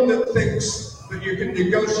 Anyone that thinks that you can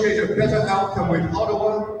negotiate a better outcome with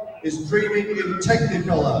Ottawa is dreaming in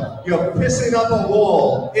Technicolor. You're pissing up a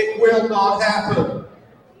wall. It will not happen.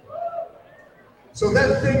 So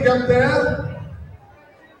that thing up there,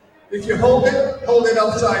 if you hold it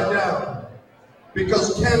upside down.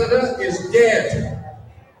 Because Canada is dead.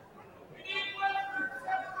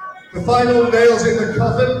 The final nails in the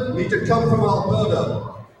coffin need to come from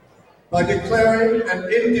Alberta by declaring an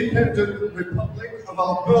independent Republic of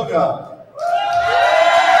Alberta.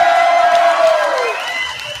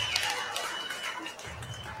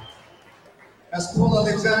 As Paul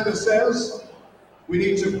Alexander says, we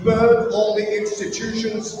need to burn all the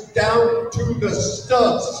institutions down to the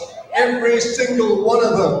studs, every single one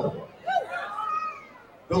of them.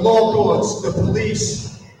 The law courts, the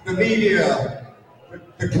police, the media,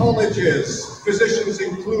 the colleges, physicians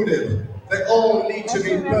included, they all need to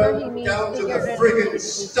be burned down to the friggin'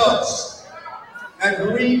 studs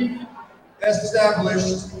and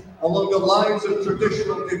re-established along the lines of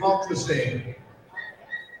traditional democracy.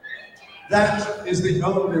 That is the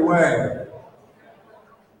only way.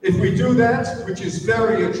 If we do that, which is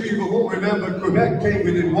very achievable, remember Quebec came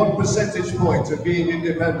within 1 percentage point of being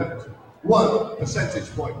independent. 1 percentage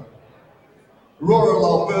point. Rural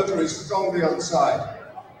Alberta is strongly on side.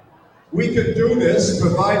 We can do this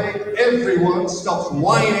providing everyone stops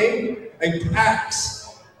whining and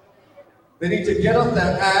acts. They need to get off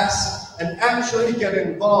their ass and actually get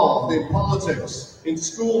involved in politics, in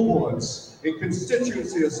school boards, in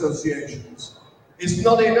constituency associations. It's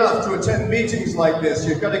not enough to attend meetings like this.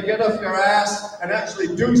 You've got to get off your ass and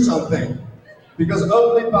actually do something. Because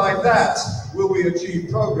only by that will we achieve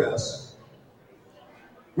progress.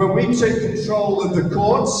 When we take control of the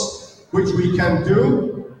courts, which we can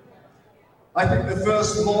do, I think the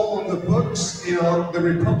first law on the books in the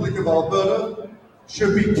Republic of Alberta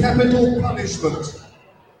should be capital punishment.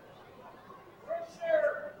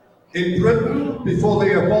 In Britain, before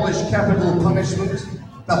they abolished capital punishment,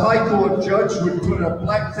 the High Court judge would put a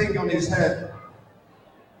black thing on his head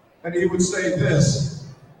and he would say this,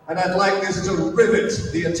 and I'd like this to rivet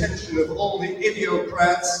the attention of all the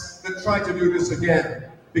idiocrats that try to do this again,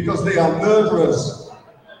 because they are murderers.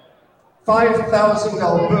 5,000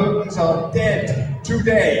 Albertans are dead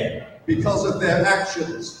today because of their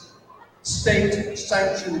actions.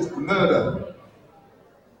 State-sanctioned murder.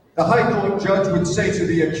 The High Court judge would say to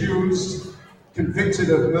the accused,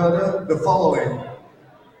 convicted of murder, the following: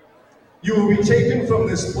 you will be taken from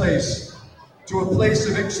this place to a place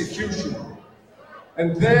of execution,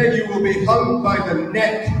 and there you will be hung by the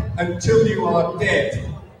neck until you are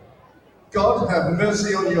dead. God have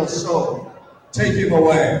mercy on your soul. Take him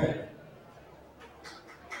away.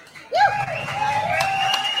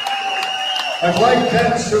 I'd like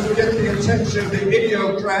that to get the attention of the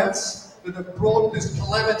idiocrats that have brought this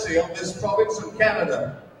calamity on this province of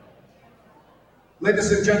Canada.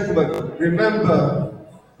 Ladies and gentlemen, remember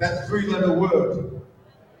that 3-letter word.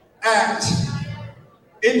 Act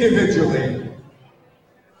individually.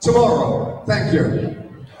 Tomorrow. Thank you.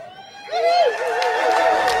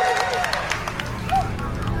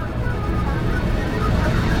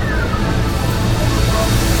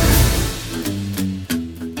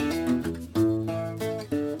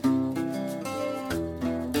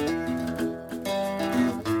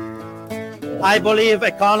 I believe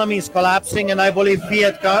economy is collapsing, and I believe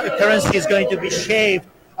fiat currency is going to be shaved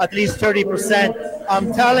at least 30%.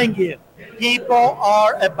 I'm telling you, people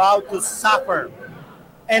are about to suffer.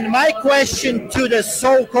 And my question to the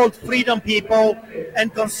so-called freedom people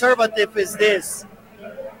and conservative is this: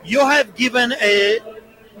 you have given a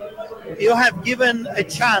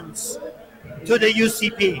chance to the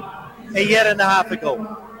UCP a year and a half ago.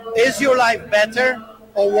 Is your life better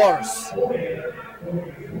or worse?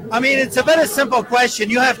 I mean, it's a very simple question.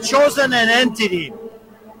 You have chosen an entity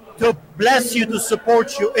to bless you, to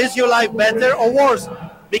support you. Is your life better or worse?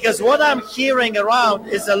 Because what I'm hearing around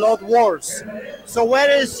is a lot worse. So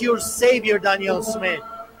where is your savior, Danielle Smith?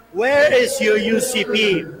 Where is your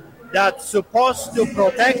UCP that's supposed to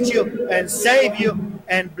protect you and save you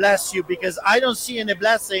and bless you? Because I don't see any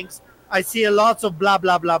blessings. I see lots of blah,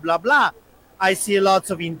 blah, blah, blah, blah. I see lots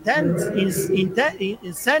of incentives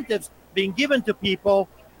being given to people.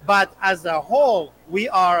 But as a whole, we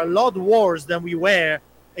are a lot worse than we were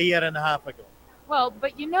a year and a half ago. Well,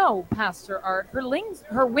 but you know, Pastor Art,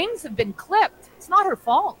 her wings have been clipped. It's not her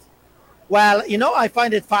fault. Well, you know, I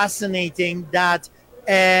find it fascinating that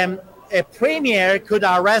a premier could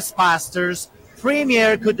arrest pastors,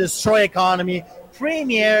 premier could destroy economy,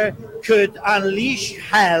 premier could unleash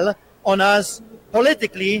hell on us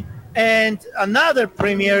politically, and another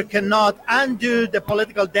premier cannot undo the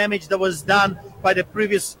political damage that was done by the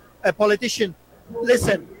previous politician.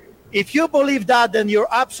 Listen, if you believe that, then you're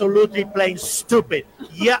absolutely playing stupid.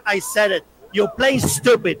 Yeah, I said it. You're playing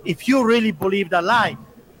stupid if you really believe that lie.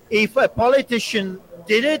 If a politician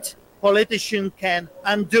did it, politician can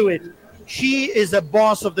undo it. She is the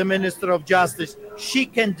boss of the Minister of Justice. She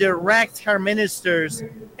can direct her ministers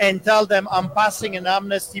and tell them, I'm passing an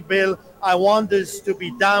amnesty bill. I want this to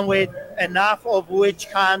be done with. Enough of witch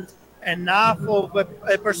hunt, enough of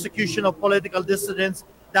a persecution of political dissidents.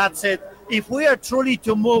 That's it. If we are truly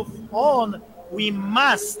to move on, we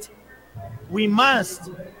must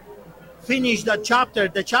finish that chapter.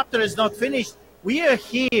 The chapter is not finished. We are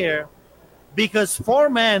here because 4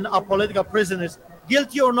 men are political prisoners,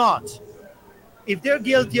 guilty or not. If they're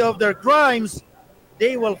guilty of their crimes,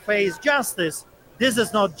 they will face justice. This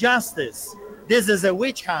is not justice. This is a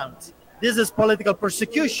witch hunt. This is political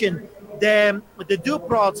persecution. The due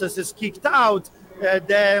process is kicked out.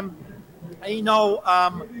 The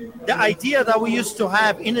idea that we used to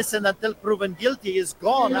have innocent until proven guilty is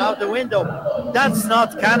gone out the window. That's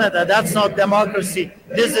not Canada. That's not democracy.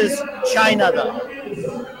 This is China.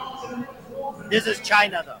 This is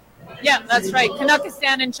China. Yeah, that's right.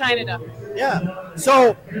 Kanakistan and China. Yeah.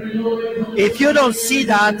 So if you don't see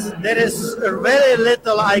that, there is very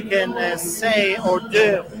little I can say or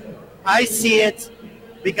do. I see it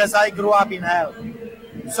because I grew up in hell.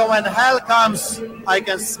 So when hell comes, I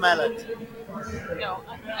can smell it.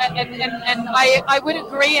 And I would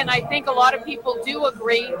agree, and I think a lot of people do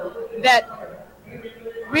agree that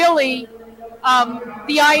really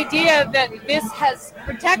the idea that this has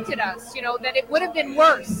protected us, that it would have been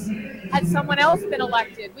worse had someone else been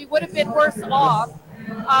elected. We would have been worse off,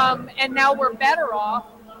 and now we're better off.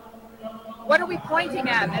 What are we pointing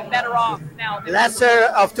at better off now?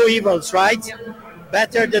 Lesser of two evils, right? Yeah.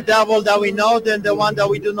 Better the devil that we know than the one that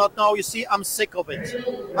we do not know. You see, I'm sick of it.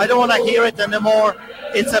 I don't want to hear it anymore.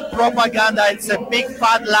 It's a propaganda. It's a big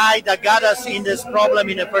fat lie that got us in this problem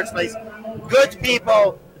in the first place. Good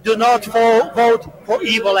people do not vote for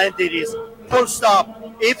evil entities. Full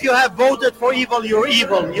stop. If you have voted for evil, you're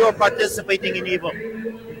evil. You're participating in evil.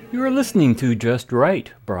 You are listening to Just Right,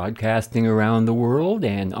 broadcasting around the world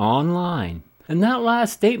and online. And that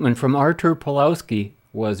last statement from Artur Pawlowski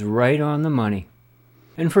was right on the money.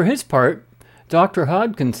 And for his part, Dr.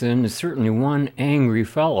 Hodkinson is certainly one angry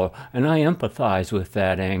fellow, and I empathize with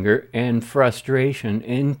that anger and frustration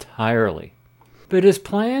entirely. But his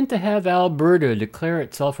plan to have Alberta declare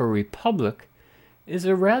itself a republic is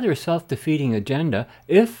a rather self-defeating agenda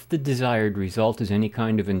if the desired result is any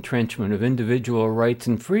kind of entrenchment of individual rights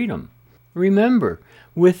and freedom. Remember,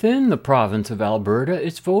 within the province of Alberta,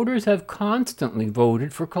 its voters have constantly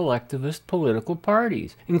voted for collectivist political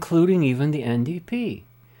parties, including even the NDP.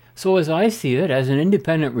 So as I see it, as an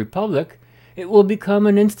independent republic, it will become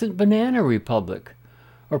an instant banana republic,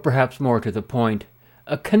 or perhaps more to the point,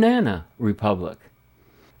 a Canana republic.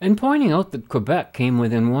 And pointing out that Quebec came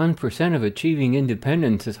within 1% of achieving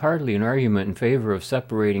independence is hardly an argument in favor of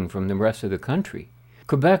separating from the rest of the country.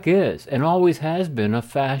 Quebec is, and always has been, a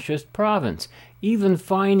fascist province, even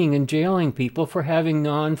fining and jailing people for having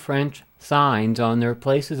non-French signs on their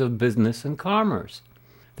places of business and commerce.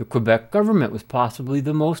 The Quebec government was possibly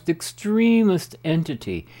the most extremist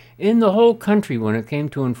entity in the whole country when it came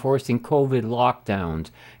to enforcing COVID lockdowns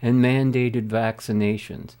and mandated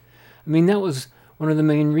vaccinations. I mean, that was one of the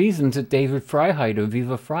main reasons that David Freiheit of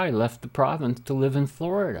Viva Frei left the province to live in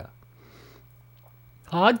Florida.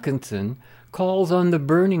 Hodkinson calls on the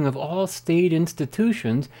burning of all state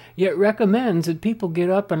institutions, yet recommends that people get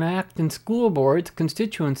up and act in school boards,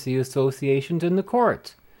 constituency associations, and the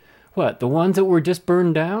courts. What, the ones that were just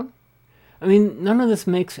burned down? I mean, none of this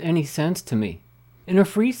makes any sense to me. In a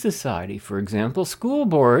free society, for example, school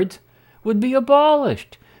boards would be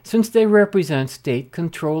abolished, since they represent state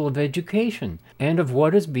control of education and of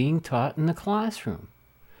what is being taught in the classroom.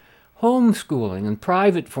 Homeschooling and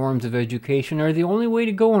private forms of education are the only way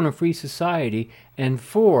to go in a free society and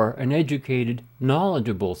for an educated,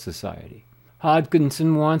 knowledgeable society.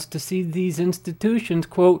 Hodkinson wants to see these institutions,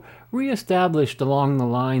 quote, reestablished along the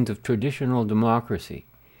lines of traditional democracy,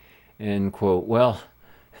 end quote. Well,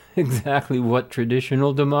 exactly what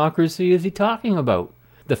traditional democracy is he talking about?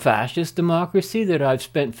 The fascist democracy that I've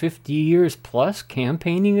spent 50 years plus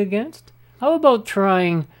campaigning against? How about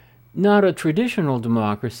trying Not a traditional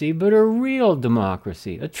democracy, but a real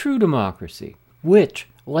democracy, a true democracy, which,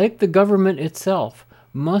 like the government itself,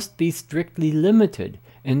 must be strictly limited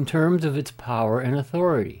in terms of its power and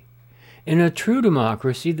authority. In a true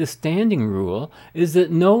democracy, the standing rule is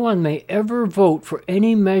that no one may ever vote for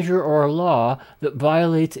any measure or law that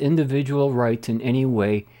violates individual rights in any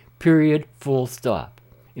way, period, full stop.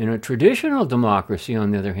 In a traditional democracy,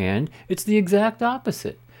 on the other hand, it's the exact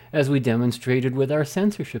opposite, as we demonstrated with our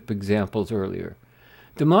censorship examples earlier.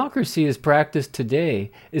 Democracy as practiced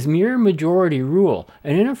today is mere majority rule,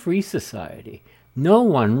 and in a free society, no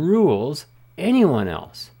one rules anyone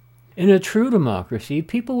else. In a true democracy,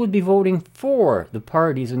 people would be voting for the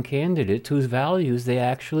parties and candidates whose values they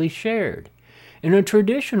actually shared. In a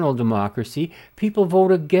traditional democracy, people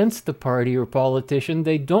vote against the party or politician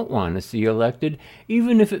they don't want to see elected,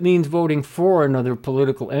 even if it means voting for another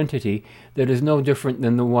political entity that is no different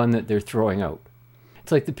than the one that they're throwing out.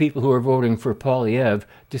 It's like the people who are voting for Poilievre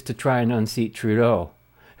just to try and unseat Trudeau.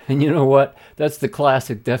 And you know what? That's the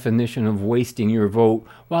classic definition of wasting your vote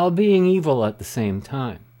while being evil at the same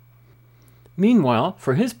time. Meanwhile,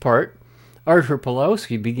 for his part, Arthur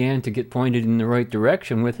Pawlowski began to get pointed in the right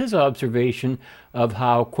direction with his observation of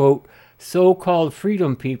how, quote, so-called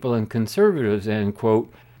freedom people and conservatives, end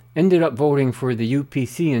quote, ended up voting for the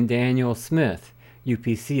UPC and Daniel Smith,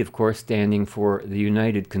 UPC, of course, standing for the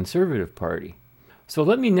United Conservative Party. So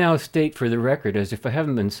let me now state for the record, as if I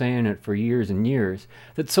haven't been saying it for years and years,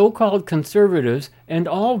 that so-called conservatives and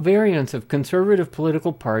all variants of conservative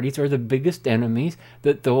political parties are the biggest enemies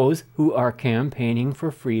that those who are campaigning for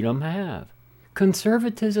freedom have.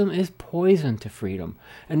 Conservatism is poison to freedom,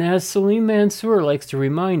 and as Salim Mansour likes to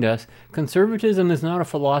remind us, conservatism is not a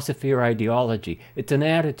philosophy or ideology, it's an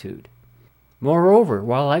attitude. Moreover,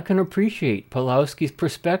 while I can appreciate Pawlowski's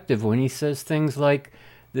perspective when he says things like,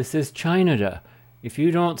 "This is China. If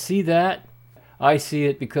you don't see that, I see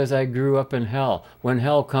it because I grew up in hell. When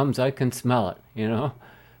hell comes, I can smell it, you know?"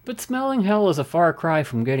 But smelling hell is a far cry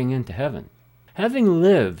from getting into heaven. Having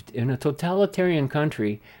lived in a totalitarian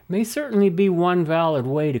country may certainly be one valid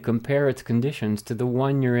way to compare its conditions to the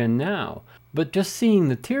one you're in now, but just seeing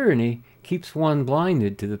the tyranny keeps one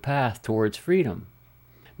blinded to the path towards freedom.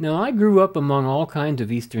 Now, I grew up among all kinds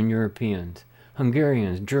of Eastern Europeans.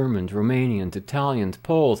 Hungarians, Germans, Romanians, Italians,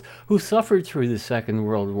 Poles, who suffered through the Second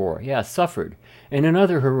World War, suffered, and in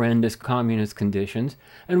other horrendous communist conditions,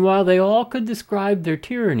 and while they all could describe their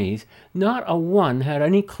tyrannies, not a one had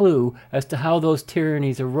any clue as to how those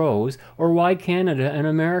tyrannies arose or why Canada and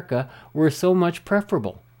America were so much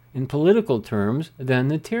preferable, in political terms, than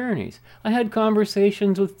the tyrannies. I had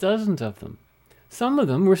conversations with dozens of them. Some of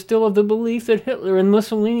them were still of the belief that Hitler and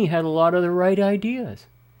Mussolini had a lot of the right ideas.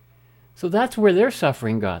 So that's where their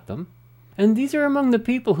suffering got them. And these are among the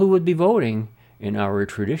people who would be voting in our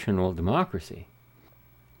traditional democracy.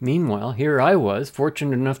 Meanwhile, here I was,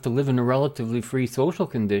 fortunate enough to live in a relatively free social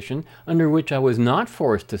condition under which I was not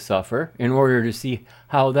forced to suffer in order to see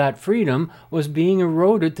how that freedom was being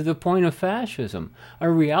eroded to the point of fascism, a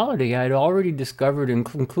reality I had already discovered and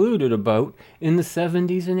concluded about in the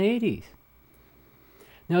 70s and 80s.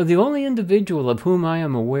 Now, the only individual of whom I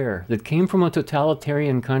am aware that came from a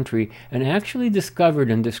totalitarian country and actually discovered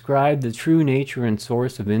and described the true nature and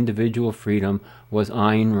source of individual freedom was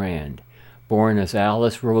Ayn Rand, born as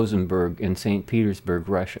Alice Rosenberg in St. Petersburg,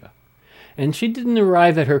 Russia. And she didn't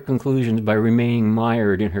arrive at her conclusions by remaining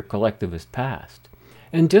mired in her collectivist past.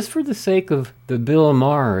 And just for the sake of the Bill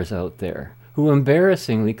Maher's out there, who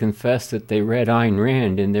embarrassingly confess that they read Ayn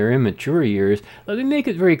Rand in their immature years, let me make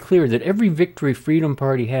it very clear that every victory Freedom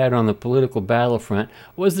Party had on the political battlefront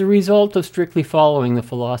was the result of strictly following the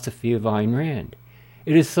philosophy of Ayn Rand.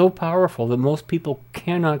 It is so powerful that most people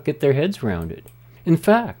cannot get their heads around it. In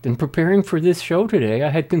fact, in preparing for this show today, I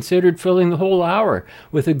had considered filling the whole hour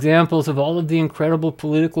with examples of all of the incredible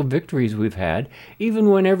political victories we've had, even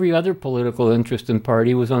when every other political interest and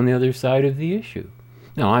party was on the other side of the issue.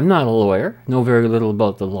 Now, I'm not a lawyer, know very little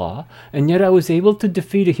about the law, and yet I was able to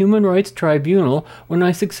defeat a human rights tribunal when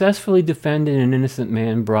I successfully defended an innocent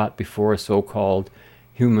man brought before a so-called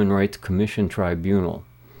Human Rights Commission tribunal.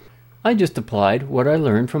 I just applied what I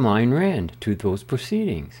learned from Ayn Rand to those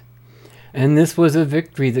proceedings. And this was a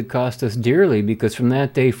victory that cost us dearly because from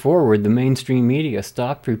that day forward, the mainstream media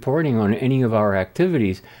stopped reporting on any of our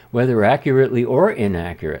activities, whether accurately or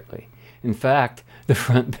inaccurately. In fact, the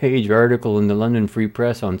front page article in the London Free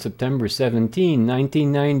Press on September 17,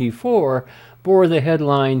 1994, bore the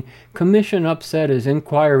headline, "Commission Upset as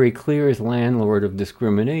Inquiry Clears Landlord of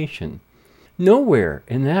Discrimination." Nowhere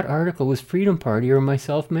in that article was Freedom Party or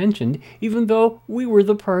myself mentioned, even though we were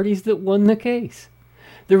the parties that won the case.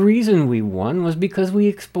 The reason we won was because we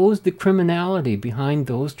exposed the criminality behind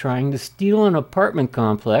those trying to steal an apartment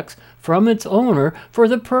complex from its owner for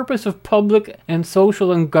the purpose of public and social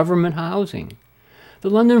and government housing. The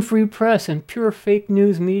London Free Press, in pure fake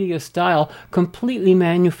news media style, completely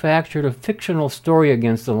manufactured a fictional story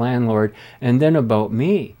against the landlord and then about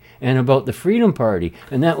me and about the Freedom Party,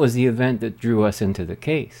 and that was the event that drew us into the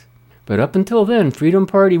case. But up until then, Freedom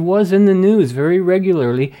Party was in the news very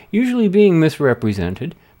regularly, usually being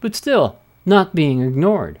misrepresented, but still not being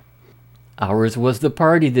ignored. Ours was the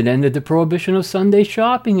party that ended the prohibition of Sunday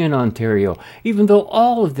shopping in Ontario, even though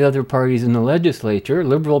all of the other parties in the legislature,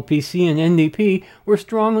 Liberal, PC, and NDP, were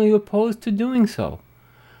strongly opposed to doing so.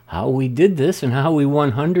 How we did this and how we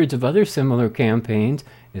won hundreds of other similar campaigns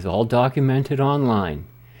is all documented online,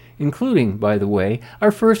 including, by the way,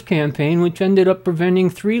 our first campaign, which ended up preventing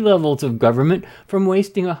 3 levels of government from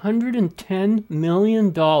wasting $110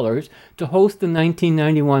 million to host the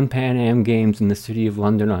 1991 Pan Am Games in the City of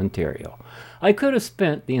London, Ontario. I could have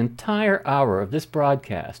spent the entire hour of this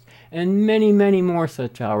broadcast, and many, many more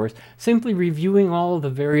such hours, simply reviewing all of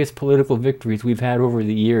the various political victories we've had over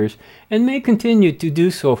the years, and may continue to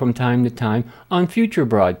do so from time to time on future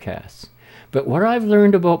broadcasts. But what I've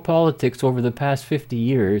learned about politics over the past 50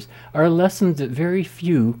 years are lessons that very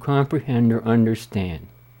few comprehend or understand.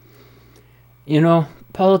 You know,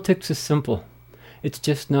 politics is simple. It's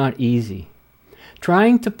just not easy.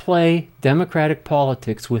 Trying to play democratic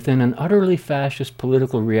politics within an utterly fascist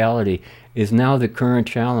political reality is now the current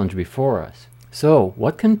challenge before us. So,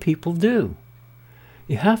 what can people do?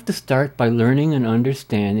 You have to start by learning and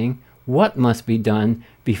understanding what must be done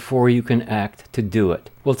before you can act to do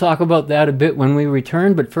it. We'll talk about that a bit when we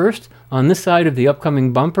return, but first, on this side of the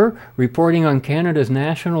upcoming bumper, reporting on Canada's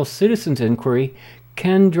National Citizens Inquiry,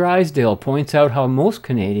 Ken Drysdale points out how most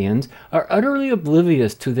Canadians are utterly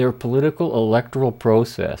oblivious to their political electoral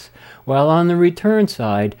process, while on the return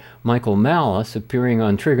side, Michael Malice, appearing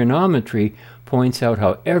on Trigonometry, points out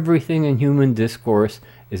how everything in human discourse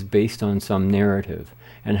is based on some narrative,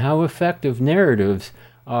 and how effective narratives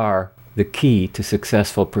are the key to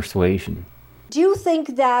successful persuasion. Do you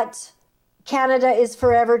think that Canada is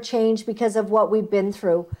forever changed because of what we've been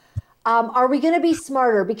through? Are we going to be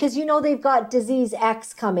smarter? Because, you know, they've got disease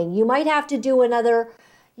X coming. You might have to do another,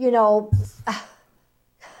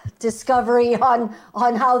 discovery on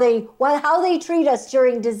how they treat us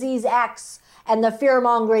during disease X and the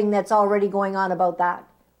fear-mongering that's already going on about that.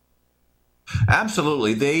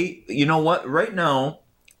 Absolutely. You know what? Right now,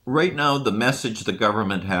 the message the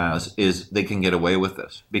government has is they can get away with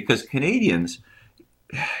this because Canadians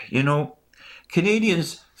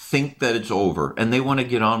think that it's over and they want to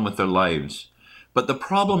get on with their lives. But the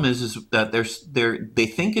problem is that they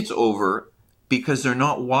think it's over because they're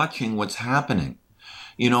not watching what's happening.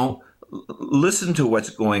 Listen to what's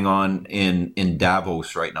going on in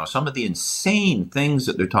Davos right now. Some of the insane things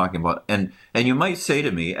that they're talking about. And you might say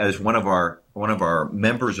to me, as one of our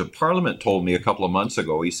members of parliament told me a couple of months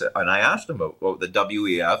ago, he said, and I asked him about the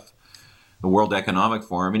WEF, the World Economic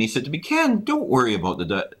Forum, and he said to me, Ken, don't worry about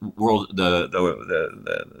the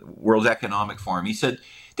World Economic Forum. He said,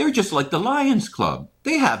 they're just like the Lions Club.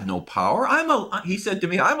 They have no power. He said to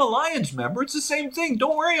me, I'm a Lions member. It's the same thing.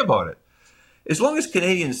 Don't worry about it. As long as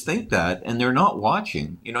Canadians think that and they're not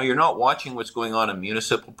watching, you're not watching what's going on in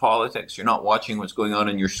municipal politics. You're not watching what's going on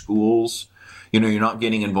in your schools. You're not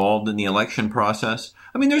getting involved in the election process.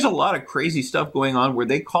 I mean, there's a lot of crazy stuff going on where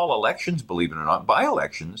they call elections, believe it or not,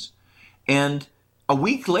 by-elections. And a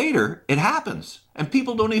week later, it happens. And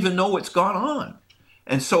people don't even know what's gone on.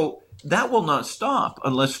 And so that will not stop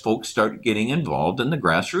unless folks start getting involved in the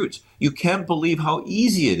grassroots. You can't believe how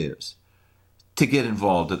easy it is to get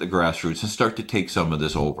involved at the grassroots and start to take some of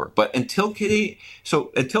this over. But until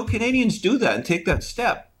Canadians do that and take that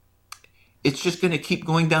step, it's just going to keep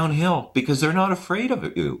going downhill because they're not afraid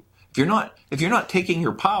of you. If you're not taking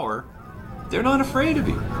your power, they're not afraid of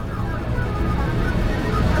you.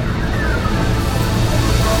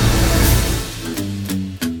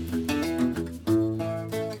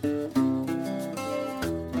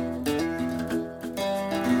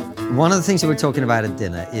 One of the things that we're talking about at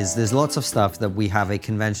dinner is there's lots of stuff that we have a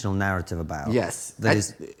conventional narrative about. Yes.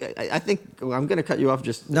 I think I'm going to cut you off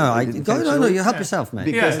just... No, you help yourself, mate.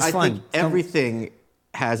 Because I think everything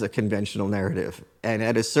has a conventional narrative. And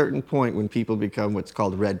at a certain point when people become what's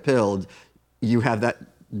called red-pilled, you have that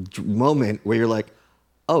moment where you're like,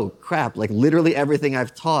 oh, crap, like literally everything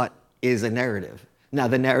I've taught is a narrative. Now,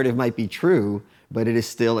 the narrative might be true, but it is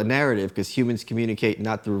still a narrative because humans communicate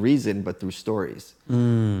not through reason, but through stories.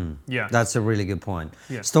 Yeah. That's a really good point.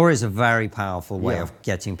 Yeah. Stories are a very powerful way of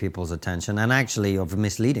getting people's attention and actually of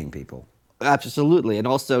misleading people. Absolutely. And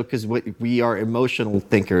also because we are emotional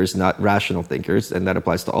thinkers, not rational thinkers, and that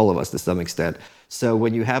applies to all of us to some extent. So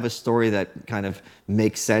when you have a story that kind of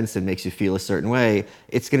makes sense and makes you feel a certain way,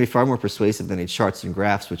 it's going to be far more persuasive than its charts and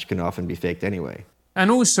graphs, which can often be faked anyway. And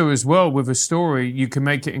also as well, with a story, you can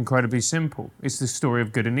make it incredibly simple. It's the story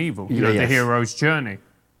of good and evil, the hero's journey.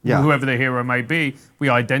 Yeah. Whoever the hero may be, we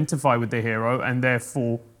identify with the hero, and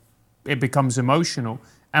therefore it becomes emotional.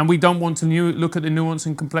 And we don't want to look at the nuance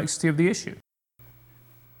and complexity of the issue.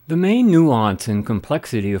 The main nuance and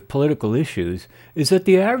complexity of political issues is that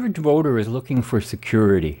the average voter is looking for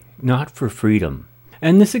security, not for freedom.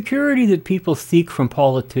 And the security that people seek from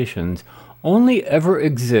politicians only ever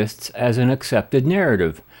exists as an accepted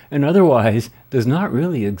narrative, and otherwise does not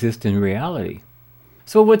really exist in reality.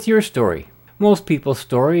 So what's your story? Most people's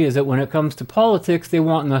story is that when it comes to politics, they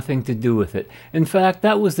want nothing to do with it. In fact,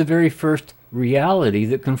 that was the very first reality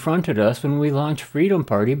that confronted us when we launched Freedom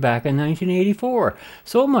Party back in 1984.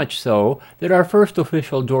 So much so that our first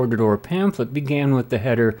official door-to-door pamphlet began with the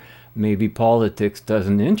header, "Maybe politics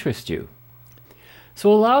doesn't interest you."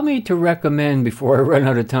 So allow me to recommend, before I run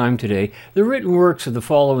out of time today, the written works of the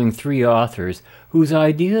following 3 authors whose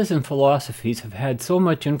ideas and philosophies have had so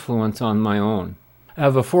much influence on my own. I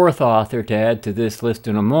have a 4th author to add to this list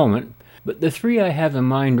in a moment, but the 3 I have in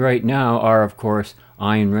mind right now are, of course,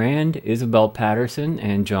 Ayn Rand, Isabel Patterson,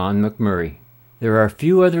 and John McMurray. There are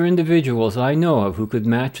few other individuals I know of who could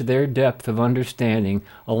match their depth of understanding,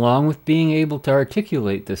 along with being able to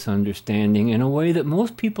articulate this understanding in a way that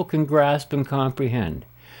most people can grasp and comprehend.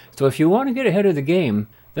 So if you want to get ahead of the game,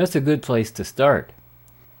 that's a good place to start.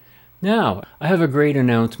 Now, I have a great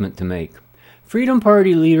announcement to make. Freedom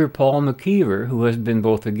Party leader Paul McKeever, who has been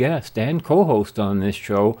both a guest and co-host on this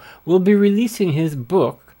show, will be releasing his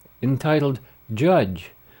book entitled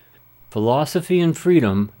Judge: Philosophy and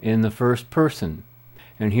Freedom in the First Person.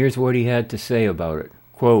 And here's what he had to say about it.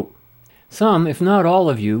 Quote, "Some, if not all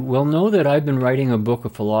of you, will know that I've been writing a book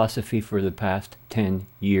of philosophy for the past 10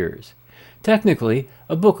 years. Technically,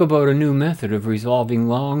 a book about a new method of resolving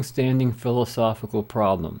long-standing philosophical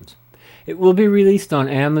problems. It will be released on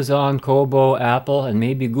Amazon, Kobo, Apple, and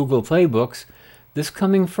maybe Google Play Books this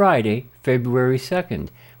coming Friday, February 2nd,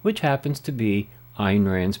 which happens to be Ayn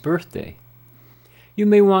Rand's birthday. You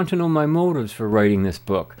may want to know my motives for writing this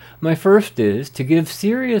book. My first is to give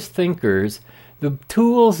serious thinkers the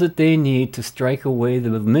tools that they need to strike away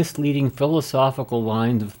the misleading philosophical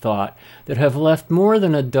lines of thought that have left more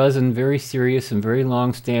than a dozen very serious and very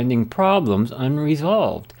long-standing problems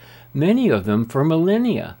unresolved, many of them for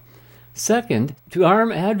millennia. Second, to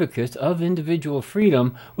arm advocates of individual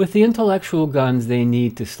freedom with the intellectual guns they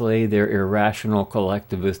need to slay their irrational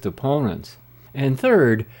collectivist opponents. And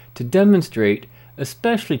third, to demonstrate,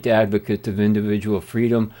 especially to advocates of individual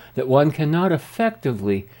freedom, that one cannot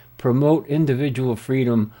effectively promote individual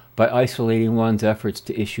freedom by isolating one's efforts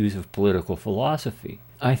to issues of political philosophy.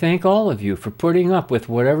 I thank all of you for putting up with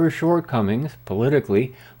whatever shortcomings,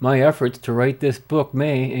 politically, my efforts to write this book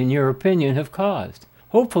may, in your opinion, have caused.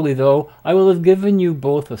 Hopefully, though, I will have given you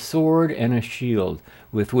both a sword and a shield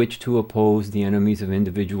with which to oppose the enemies of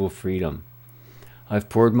individual freedom. I've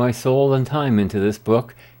poured my soul and time into this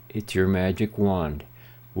book. It's your magic wand.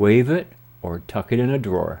 Wave it or tuck it in a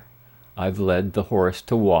drawer. I've led the horse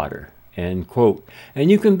to water." End quote.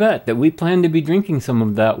 And you can bet that we plan to be drinking some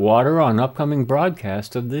of that water on upcoming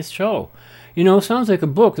broadcasts of this show. You know, sounds like a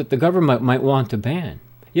book that the government might want to ban.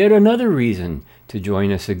 Yet another reason to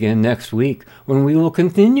join us again next week when we will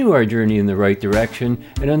continue our journey in the right direction.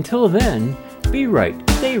 And until then, be right,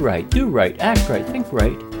 stay right, do right, act right, think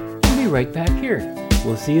right, and be right back here.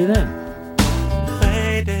 We'll see you then.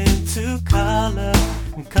 Fade into color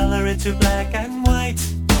and color into black and white.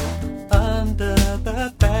 Under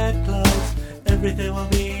the bedclothes, everything will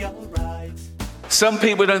be alright. Some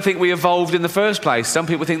people don't think we evolved in the first place. Some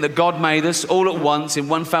people think that God made us all at once in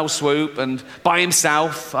one fell swoop and by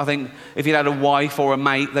himself. I think if he'd had a wife or a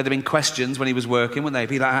mate, there'd have been questions when he was working, wouldn't they?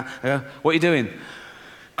 Be like, what are you doing?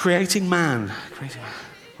 Creating man.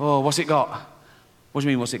 Oh, what's it got? What do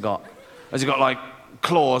you mean, what's it got? Has it got like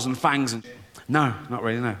claws and fangs? No, not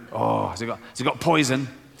really, no. Oh, has it got poison?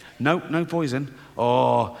 No, no poison.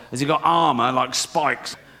 Oh, has it got armor like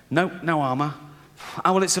spikes? No, no armor.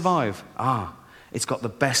 How will it survive? It's got the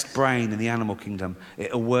best brain in the animal kingdom.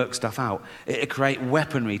 It'll work stuff out. It'll create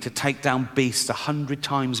weaponry to take down beasts 100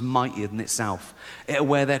 times mightier than itself. It'll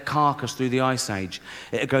wear their carcass through the Ice Age.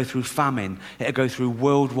 It'll go through famine. It'll go through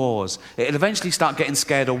world wars. It'll eventually start getting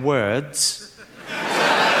scared of words.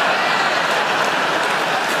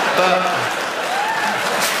 But